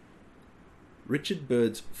 Richard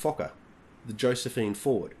Byrd's Fokker, the Josephine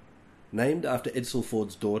Ford, named after Edsel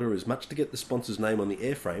Ford's daughter as much to get the sponsor's name on the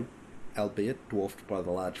airframe, albeit dwarfed by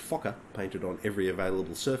the large Fokker painted on every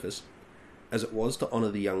available surface, as it was to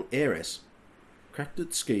honour the young heiress, cracked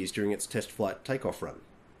its skis during its test flight takeoff run.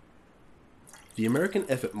 The American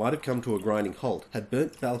effort might have come to a grinding halt had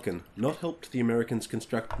Bernd Balken not helped the Americans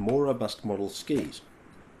construct more robust model skis,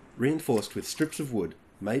 reinforced with strips of wood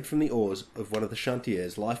made from the oars of one of the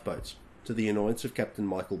Chantier's lifeboats, to the annoyance of Captain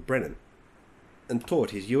Michael Brennan, and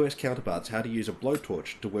taught his US counterparts how to use a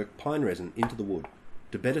blowtorch to work pine resin into the wood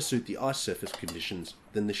to better suit the ice surface conditions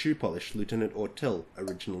than the shoe polish Lieutenant Ortel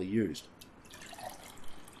originally used.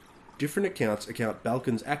 Different accounts account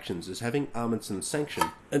Balken's actions as having Amundsen's sanction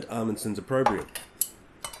and Amundsen's opprobrium.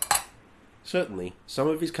 Certainly, some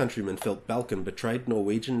of his countrymen felt Balken betrayed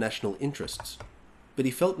Norwegian national interests, but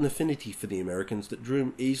he felt an affinity for the Americans that drew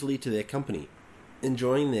him easily to their company,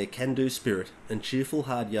 enjoying their can-do spirit and cheerful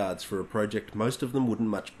hard yards for a project most of them wouldn't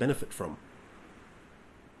much benefit from.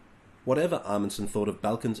 Whatever Amundsen thought of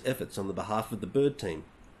Balken's efforts on the behalf of the Byrd team,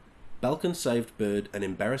 Balken saved Byrd an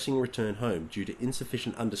embarrassing return home due to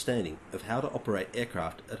insufficient understanding of how to operate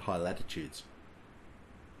aircraft at high latitudes.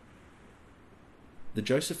 The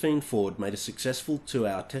Josephine Ford made a successful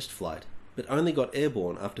 2-hour test flight, but only got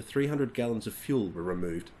airborne after 300 gallons of fuel were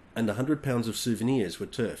removed and 100 pounds of souvenirs were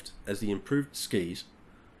turfed, as the improved skis,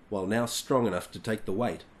 while now strong enough to take the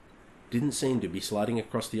weight, didn't seem to be sliding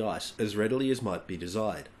across the ice as readily as might be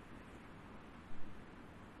desired.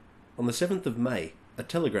 On the 7th of May, a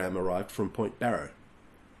telegram arrived from Point Barrow.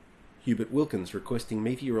 Hubert Wilkins requesting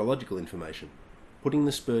meteorological information, putting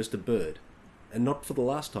the spurs to Byrd, and not for the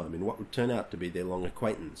last time in what would turn out to be their long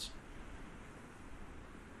acquaintance.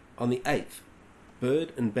 On the 8th,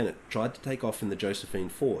 Byrd and Bennett tried to take off in the Josephine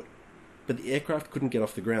Ford, but the aircraft couldn't get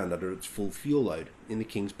off the ground under its full fuel load in the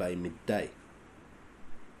Kings Bay midday.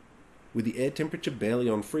 With the air temperature barely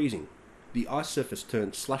on freezing, the ice surface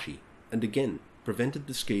turned slushy, and again prevented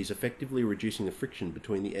the skis effectively reducing the friction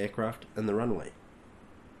between the aircraft and the runway.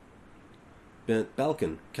 Bernd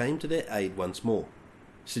Balken came to their aid once more,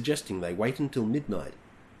 suggesting they wait until midnight,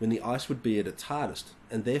 when the ice would be at its hardest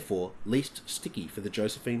and therefore least sticky for the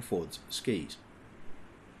Josephine Ford's skis.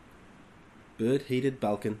 Byrd heeded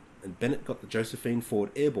Balken, and Bennett got the Josephine Ford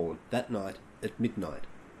airborne that night at midnight.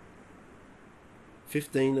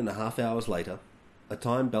 15.5 hours later, a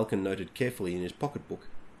time Balken noted carefully in his pocketbook,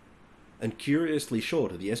 and curiously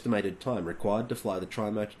short of the estimated time required to fly the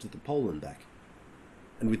Trimotor to the pole and back,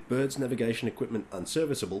 and with Byrd's navigation equipment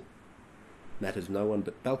unserviceable, matters no one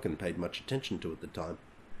but Balken paid much attention to at the time,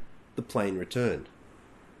 the plane returned.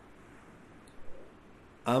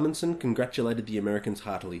 Amundsen congratulated the Americans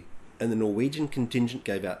heartily, and the Norwegian contingent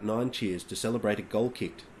gave out 9 cheers to celebrate a goal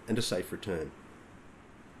kicked and a safe return.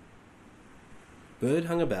 Byrd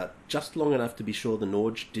hung about just long enough to be sure the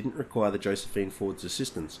Norge didn't require the Josephine Ford's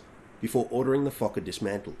assistance, before ordering the Fokker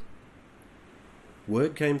dismantled.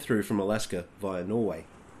 Word came through from Alaska via Norway.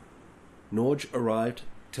 Norge arrived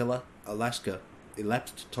Teller, Alaska,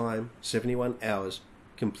 elapsed time 71 hours,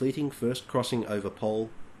 completing first crossing over Pole,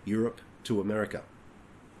 Europe to America.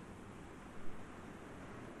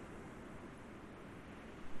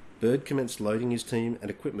 Byrd commenced loading his team and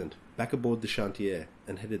equipment back aboard the Chantier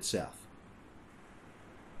and headed south.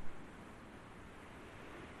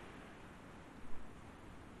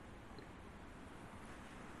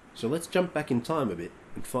 So let's jump back in time a bit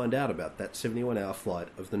and find out about that 71-hour flight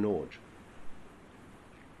of the Norge.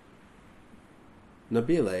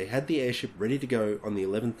 Nobile had the airship ready to go on the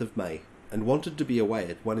 11th of May and wanted to be away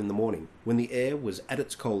at 1 in the morning when the air was at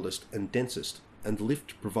its coldest and densest, and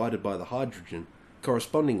lift provided by the hydrogen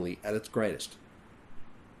correspondingly at its greatest.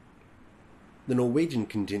 The Norwegian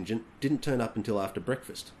contingent didn't turn up until after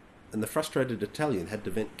breakfast, and the frustrated Italian had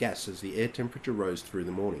to vent gas as the air temperature rose through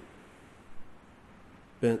the morning.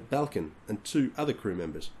 Bernd Balken and 2 other crew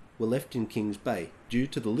members were left in Kings Bay due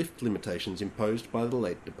to the lift limitations imposed by the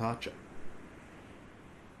late departure.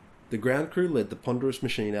 The ground crew led the ponderous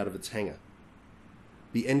machine out of its hangar.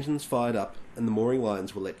 The engines fired up and the mooring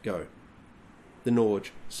lines were let go. The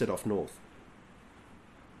Norge set off north.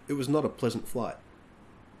 It was not a pleasant flight.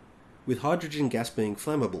 With hydrogen gas being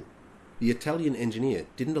flammable, the Italian engineer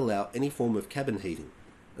didn't allow any form of cabin heating,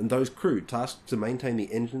 and those crew tasked to maintain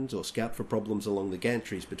the engines or scout for problems along the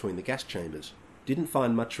gantries between the gas chambers didn't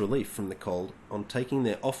find much relief from the cold on taking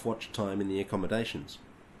their off-watch time in the accommodations.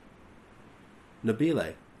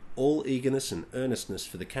 Nobile, all eagerness and earnestness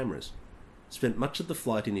for the cameras, spent much of the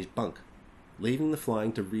flight in his bunk, leaving the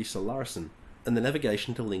flying to Riese Larsen and the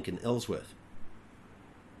navigation to Lincoln Ellsworth.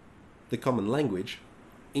 The common language,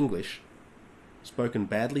 English, spoken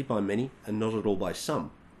badly by many and not at all by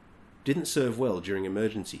some, didn't serve well during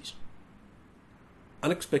emergencies.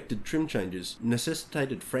 Unexpected trim changes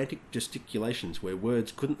necessitated frantic gesticulations where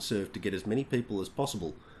words couldn't serve to get as many people as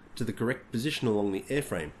possible to the correct position along the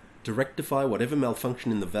airframe to rectify whatever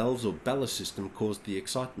malfunction in the valves or ballast system caused the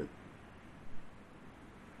excitement.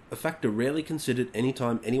 A factor rarely considered any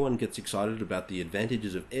time anyone gets excited about the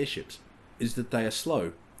advantages of airships is that they are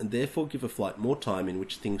slow and therefore give a flight more time in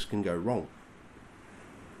which things can go wrong.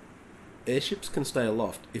 Airships can stay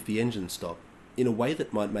aloft if the engines stop, in a way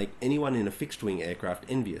that might make anyone in a fixed-wing aircraft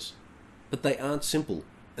envious, but they aren't simple,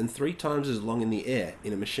 and 3 times as long in the air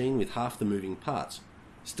in a machine with half the moving parts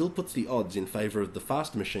still puts the odds in favour of the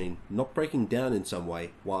faster machine not breaking down in some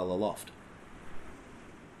way while aloft.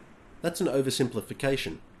 That's an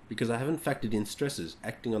oversimplification, because I haven't factored in stresses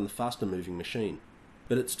acting on the faster moving machine,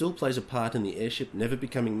 but it still plays a part in the airship never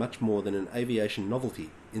becoming much more than an aviation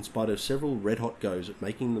novelty, in spite of several red-hot goes at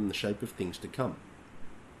making them the shape of things to come.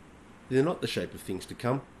 They're not the shape of things to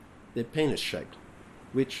come, they're penis-shaped,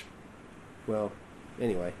 which, well,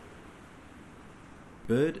 anyway.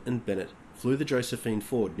 Bird and Bennett flew the Josephine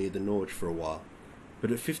forward near the Norge for a while,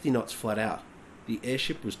 but at 50 knots flat out, the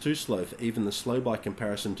airship was too slow for even the slow by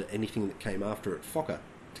comparison to anything that came after at Fokker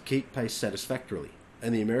to keep pace satisfactorily,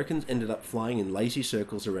 and the Americans ended up flying in lazy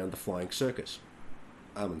circles around the flying circus.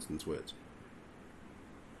 Amundsen's words.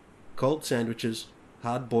 Cold sandwiches,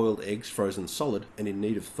 hard-boiled eggs frozen solid and in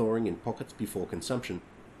need of thawing in pockets before consumption,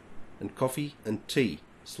 and coffee and tea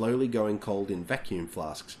slowly going cold in vacuum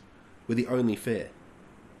flasks were the only fare.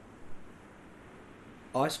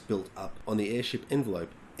 Ice built up on the airship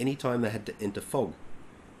envelope any time they had to enter fog,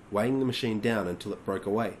 weighing the machine down until it broke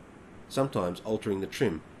away, sometimes altering the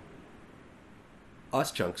trim.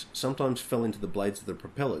 Ice chunks sometimes fell into the blades of the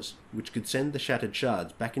propellers, which could send the shattered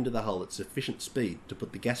shards back into the hull at sufficient speed to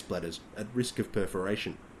put the gas bladders at risk of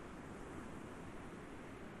perforation.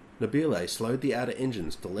 Nobile slowed the outer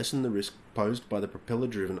engines to lessen the risk posed by the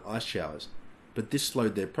propeller-driven ice showers, but this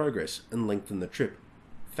slowed their progress and lengthened the trip,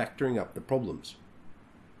 factoring up the problems.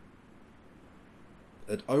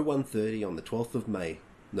 At 01:30 on the 12th of May,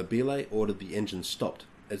 Nobile ordered the engines stopped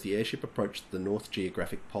as the airship approached the North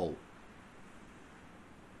Geographic Pole.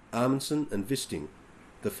 Amundsen and Wisting,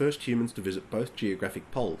 the first humans to visit both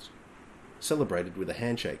geographic poles, celebrated with a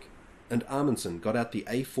handshake, and Amundsen got out the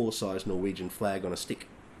A4-size Norwegian flag on a stick.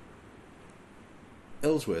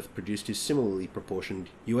 Ellsworth produced his similarly proportioned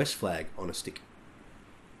US flag on a stick.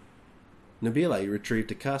 Nobile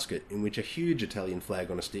retrieved a casket in which a huge Italian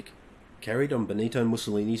flag on a stick, carried on Benito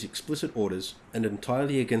Mussolini's explicit orders and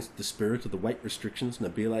entirely against the spirit of the weight restrictions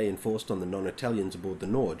Nobile enforced on the non-Italians aboard the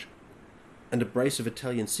Norge, and a brace of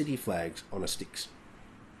Italian city flags on a sticks.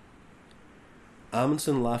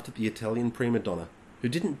 Amundsen laughed at the Italian prima donna, who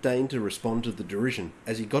didn't deign to respond to the derision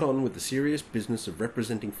as he got on with the serious business of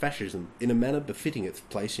representing fascism in a manner befitting its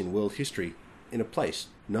place in world history, in a place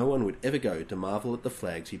no one would ever go to marvel at the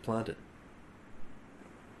flags he planted.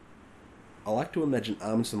 I like to imagine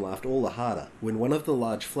Amundsen laughed all the harder when one of the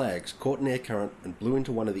large flags caught an air current and blew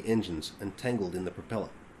into one of the engines and tangled in the propeller.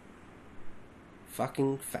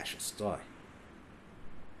 Fucking fascists, aye.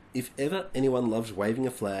 If ever anyone loves waving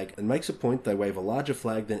a flag and makes a point they wave a larger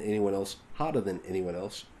flag than anyone else, harder than anyone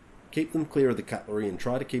else, keep them clear of the cutlery and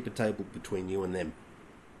try to keep a table between you and them.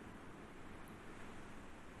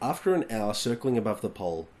 After an hour circling above the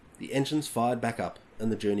pole, the engines fired back up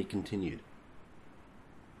and the journey continued.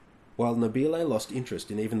 While Nobile lost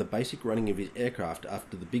interest in even the basic running of his aircraft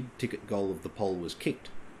after the big-ticket goal of the pole was kicked,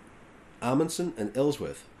 Amundsen and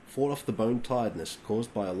Ellsworth fought off the bone tiredness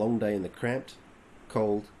caused by a long day in the cramped,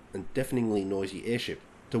 cold, and deafeningly noisy airship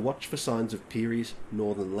to watch for signs of Peary's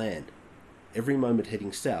northern land, every moment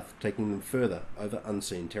heading south, taking them further over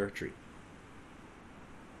unseen territory.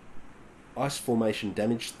 Ice formation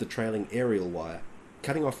damaged the trailing aerial wire,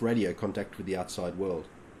 cutting off radio contact with the outside world,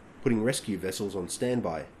 putting rescue vessels on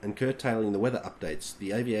standby and curtailing the weather updates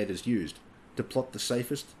the aviators used to plot the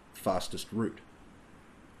safest, fastest route.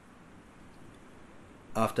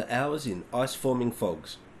 After hours in ice-forming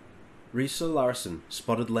fogs, Riese Larsson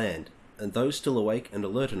spotted land, and those still awake and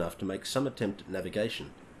alert enough to make some attempt at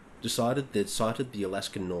navigation decided they'd sighted the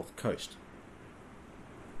Alaskan north coast.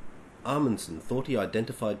 Amundsen thought he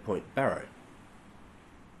identified Point Barrow.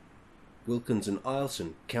 Wilkins and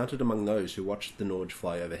Eilson counted among those who watched the Norge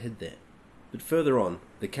fly overhead there, but further on,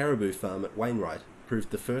 the caribou farm at Wainwright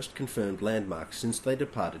proved the first confirmed landmark since they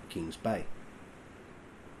departed Kings Bay.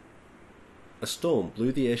 A storm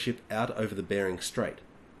blew the airship out over the Bering Strait.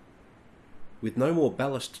 With no more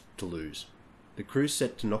ballast to lose, the crew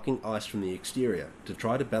set to knocking ice from the exterior to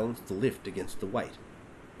try to balance the lift against the weight,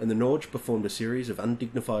 and the Norge performed a series of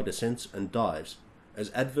undignified ascents and dives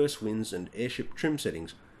as adverse winds and airship trim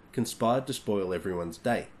settings conspired to spoil everyone's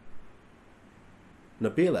day.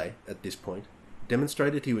 Nobile, at this point,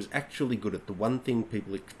 demonstrated he was actually good at the one thing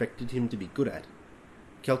people expected him to be good at,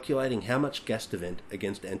 calculating how much gas to vent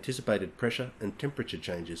against anticipated pressure and temperature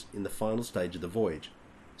changes in the final stage of the voyage,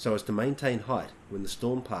 so as to maintain height when the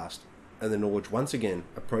storm passed and the Norge once again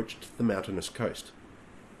approached the mountainous coast.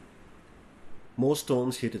 More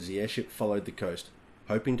storms hit as the airship followed the coast,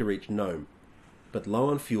 hoping to reach Nome, but low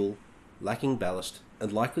on fuel, lacking ballast,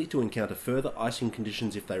 and likely to encounter further icing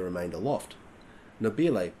conditions if they remained aloft,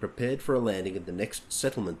 Nobile prepared for a landing at the next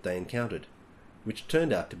settlement they encountered, which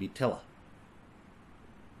turned out to be Tella.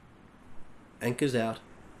 Anchors out,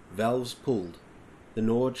 valves pulled, the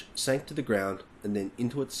Norge sank to the ground and then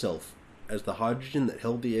into itself as the hydrogen that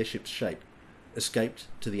held the airship's shape escaped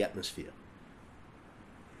to the atmosphere.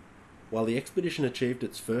 While the expedition achieved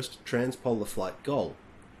its first transpolar flight goal,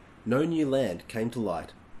 no new land came to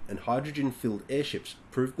light, and hydrogen-filled airships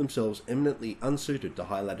proved themselves eminently unsuited to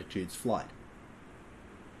high latitudes flight.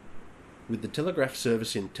 With the telegraph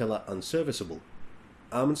service in Tella unserviceable,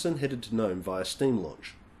 Amundsen headed to Nome via steam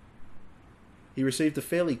launch. He received a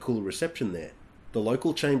fairly cool reception there, the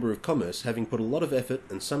local Chamber of Commerce having put a lot of effort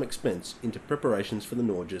and some expense into preparations for the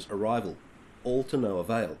Norge's arrival, all to no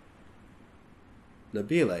avail.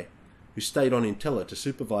 Nobile, who stayed on in Tella to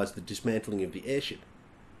supervise the dismantling of the airship,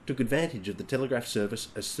 took advantage of the telegraph service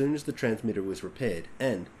as soon as the transmitter was repaired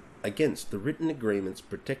and, against the written agreements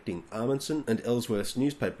protecting Amundsen and Ellsworth's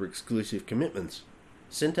newspaper exclusive commitments,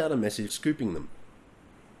 sent out a message scooping them.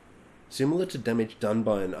 Similar to damage done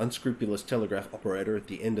by an unscrupulous telegraph operator at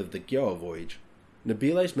the end of the Gjöa voyage,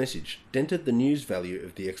 Nobile's message dented the news value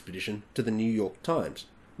of the expedition to the New York Times,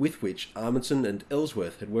 with which Amundsen and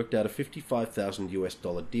Ellsworth had worked out a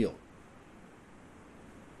 $55,000 deal.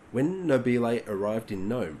 When Nobile arrived in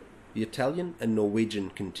Nome, the Italian and Norwegian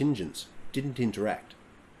contingents didn't interact.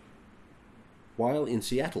 While in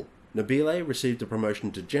Seattle, Nobile received a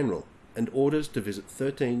promotion to general and orders to visit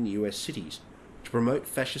 13 US cities to promote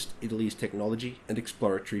fascist Italy's technology and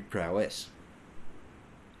exploratory prowess.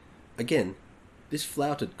 Again, this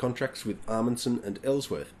flouted contracts with Amundsen and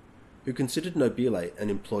Ellsworth, who considered Nobile an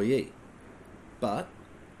employee. But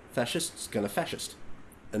fascists gonna fascist,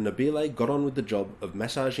 and Nobile got on with the job of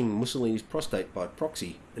massaging Mussolini's prostate by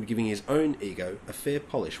proxy and giving his own ego a fair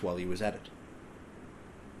polish while he was at it.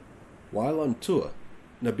 While on tour,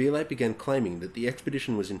 Nobile began claiming that the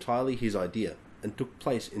expedition was entirely his idea and took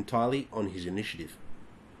place entirely on his initiative.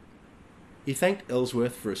 He thanked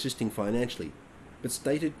Ellsworth for assisting financially, but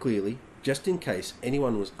stated clearly, just in case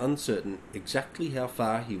anyone was uncertain exactly how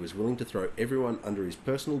far he was willing to throw everyone under his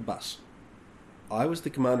personal bus, I was the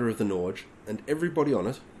commander of the Norge, and everybody on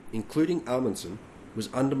it, including Amundsen, was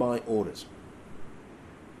under my orders.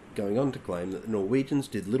 Going on to claim that the Norwegians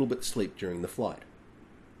did little but sleep during the flight.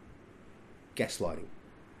 Gaslighting.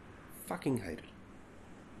 Fucking hate it.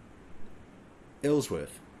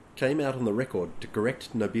 Ellsworth came out on the record to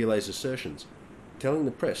correct Nobile's assertions, telling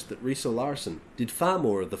the press that Riese Larsson did far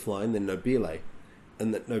more of the flying than Nobile,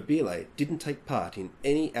 and that Nobile didn't take part in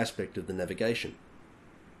any aspect of the navigation.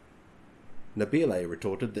 Nobile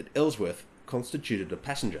retorted that Ellsworth constituted a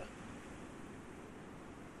passenger.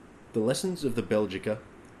 The lessons of the Belgica,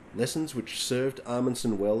 lessons which served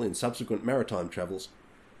Amundsen well in subsequent maritime travels,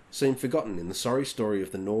 seem forgotten in the sorry story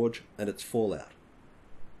of the Norge and its fallout.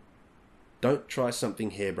 Don't try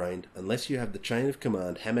something harebrained unless you have the chain of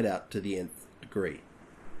command hammered out to the nth degree.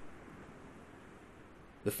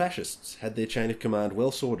 The fascists had their chain of command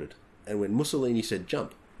well sorted, and when Mussolini said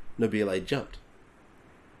jump, Nobile jumped.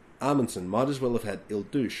 Amundsen might as well have had Il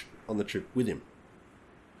Douche on the trip with him.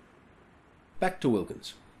 Back to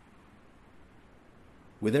Wilkins.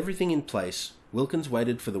 With everything in place, Wilkins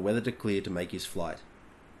waited for the weather to clear to make his flight.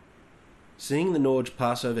 Seeing the Norge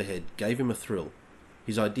pass overhead gave him a thrill,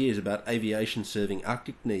 his ideas about aviation serving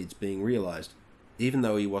Arctic needs being realised, even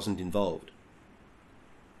though he wasn't involved.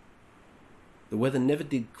 The weather never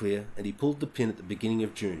did clear, and he pulled the pin at the beginning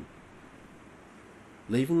of June.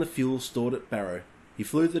 Leaving the fuel stored at Barrow, he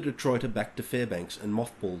flew the Detroiter back to Fairbanks and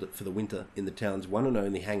mothballed it for the winter in the town's one and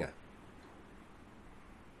only hangar.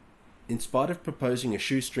 In spite of proposing a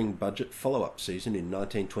shoestring budget follow-up season in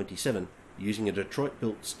 1927 using a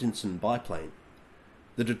Detroit-built Stinson biplane,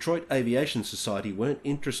 the Detroit Aviation Society weren't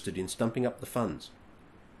interested in stumping up the funds,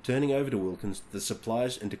 turning over to Wilkins the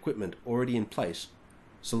supplies and equipment already in place,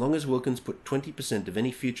 so long as Wilkins put 20% of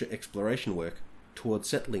any future exploration work towards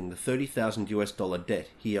settling the $30,000 debt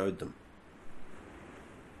he owed them.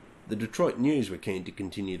 The Detroit News were keen to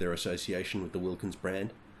continue their association with the Wilkins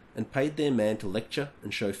brand, and paid their man to lecture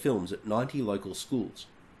and show films at 90 local schools,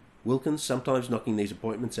 Wilkins sometimes knocking these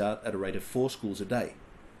appointments out at a rate of 4 schools a day,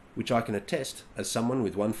 which I can attest, as someone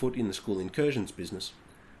with one foot in the school incursions business,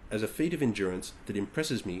 as a feat of endurance that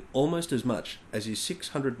impresses me almost as much as his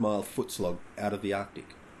 600-mile foot slog out of the Arctic.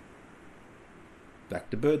 Back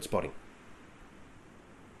to bird spotting.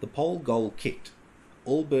 The pole goal kicked.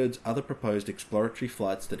 All Bird's other proposed exploratory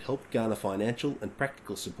flights that helped garner financial and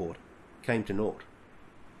practical support came to naught.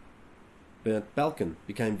 Bernd Balken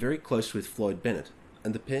became very close with Floyd Bennett,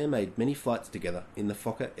 and the pair made many flights together in the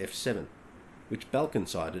Fokker F-7, which Balken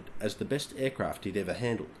cited as the best aircraft he'd ever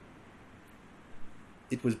handled.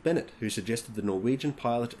 It was Bennett who suggested the Norwegian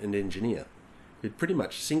pilot and engineer, who'd pretty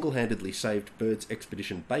much single-handedly saved Bird's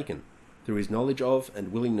expedition Bacon through his knowledge of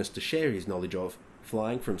and willingness to share his knowledge of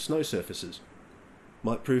flying from snow surfaces,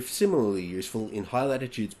 might prove similarly useful in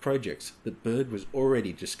high-latitudes projects that Bird was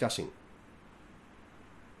already discussing.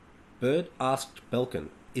 Bird asked Balken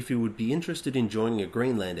if he would be interested in joining a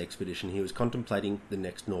Greenland expedition he was contemplating the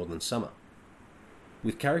next northern summer.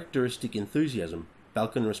 With characteristic enthusiasm,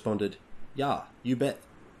 Balken responded, "Ja, you bet,"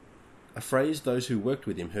 a phrase those who worked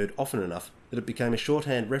with him heard often enough that it became a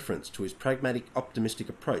shorthand reference to his pragmatic, optimistic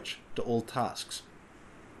approach to all tasks.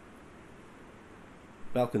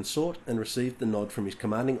 Balken sought and received the nod from his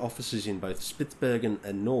commanding officers in both Spitsbergen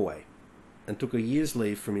and Norway, and took a year's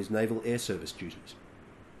leave from his Naval Air Service duties.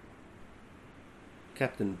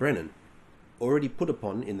 Captain Brennan, already put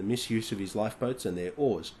upon in the misuse of his lifeboats and their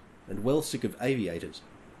oars, and well sick of aviators,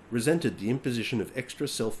 resented the imposition of extra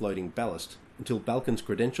self-loading ballast until Balken's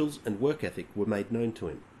credentials and work ethic were made known to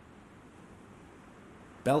him.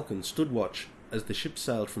 Balken stood watch as the ship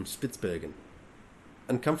sailed from Spitsbergen,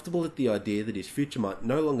 uncomfortable at the idea that his future might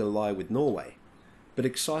no longer lie with Norway, but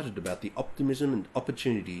excited about the optimism and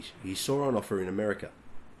opportunities he saw on offer in America.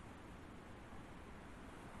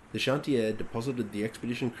 The Chantier deposited the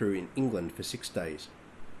expedition crew in England for 6 days,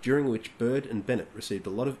 during which Bird and Bennett received a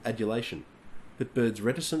lot of adulation, but Bird's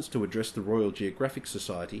reticence to address the Royal Geographic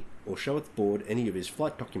Society or show its board any of his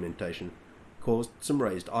flight documentation caused some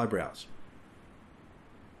raised eyebrows.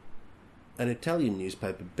 An Italian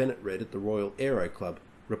newspaper Bennett read at the Royal Aero Club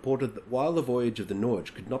reported that while the voyage of the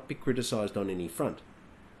Norge could not be criticised on any front,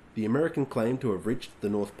 the American claim to have reached the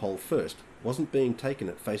North Pole first wasn't being taken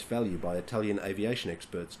at face value by Italian aviation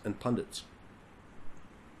experts and pundits.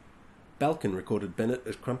 Balken recorded Bennett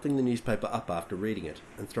as crumpling the newspaper up after reading it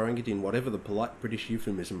and throwing it in whatever the polite British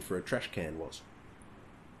euphemism for a trash can was.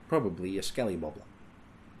 Probably a scallywobbler.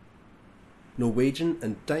 Norwegian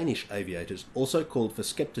and Danish aviators also called for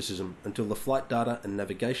scepticism until the flight data and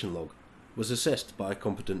navigation log was assessed by a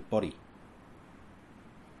competent body.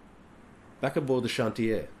 Back aboard the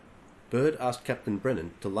Chantier, Bird asked Captain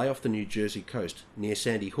Brennan to lay off the New Jersey coast near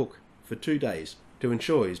Sandy Hook for 2 days to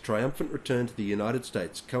ensure his triumphant return to the United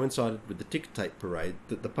States coincided with the ticker tape parade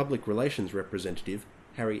that the public relations representative,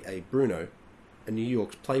 Harry A. Bruno, and New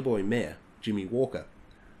York's Playboy mayor, Jimmy Walker,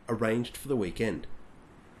 arranged for the weekend.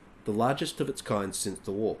 The largest of its kind since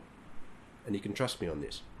the war, and you can trust me on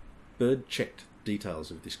this. Bird checked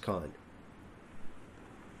details of this kind.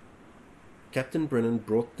 Captain Brennan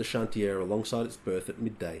brought the Chantier alongside its berth at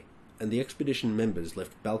midday, and the expedition members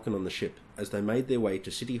left Balken on the ship as they made their way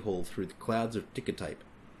to City Hall through the clouds of ticker tape,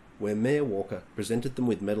 where Mayor Walker presented them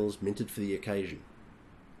with medals minted for the occasion.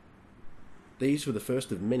 These were the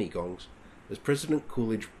first of many gongs, as President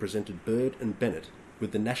Coolidge presented Bird and Bennett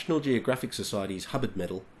with the National Geographic Society's Hubbard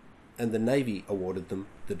Medal, and the Navy awarded them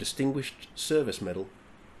the Distinguished Service Medal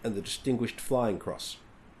and the Distinguished Flying Cross.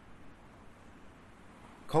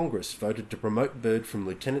 Congress voted to promote Bird from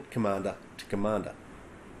lieutenant commander to commander,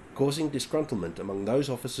 causing disgruntlement among those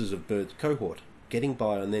officers of Byrd's cohort getting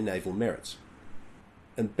by on their naval merits,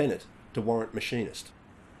 and Bennett to warrant machinist.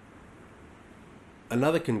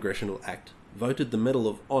 Another congressional act voted the Medal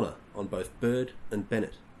of Honor on both Byrd and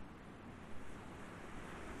Bennett.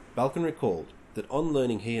 Balkin recalled that on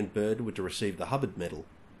learning he and Byrd were to receive the Hubbard Medal,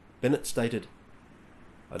 Bennett stated,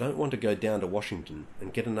 "I don't want to go down to Washington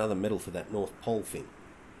and get another medal for that North Pole thing."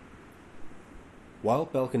 While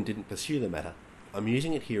Balkin didn't pursue the matter, I'm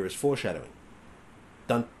using it here as foreshadowing.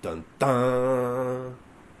 Dun dun dun!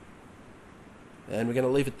 And we're going to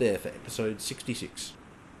leave it there for episode 66.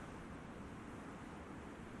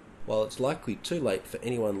 While it's likely too late for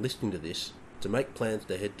anyone listening to this to make plans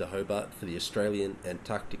to head to Hobart for the Australian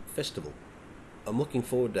Antarctic Festival, I'm looking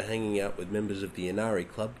forward to hanging out with members of the Inari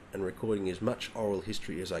Club and recording as much oral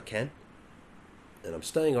history as I can, and I'm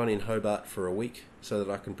staying on in Hobart for a week so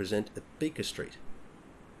that I can present at Beaker Street.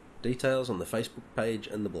 Details on the Facebook page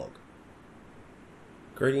and the blog.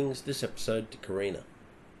 Greetings this episode to Karina,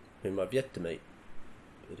 whom I've yet to meet,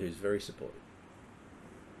 but who's very supportive.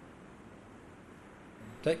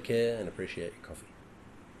 Take care and appreciate your coffee.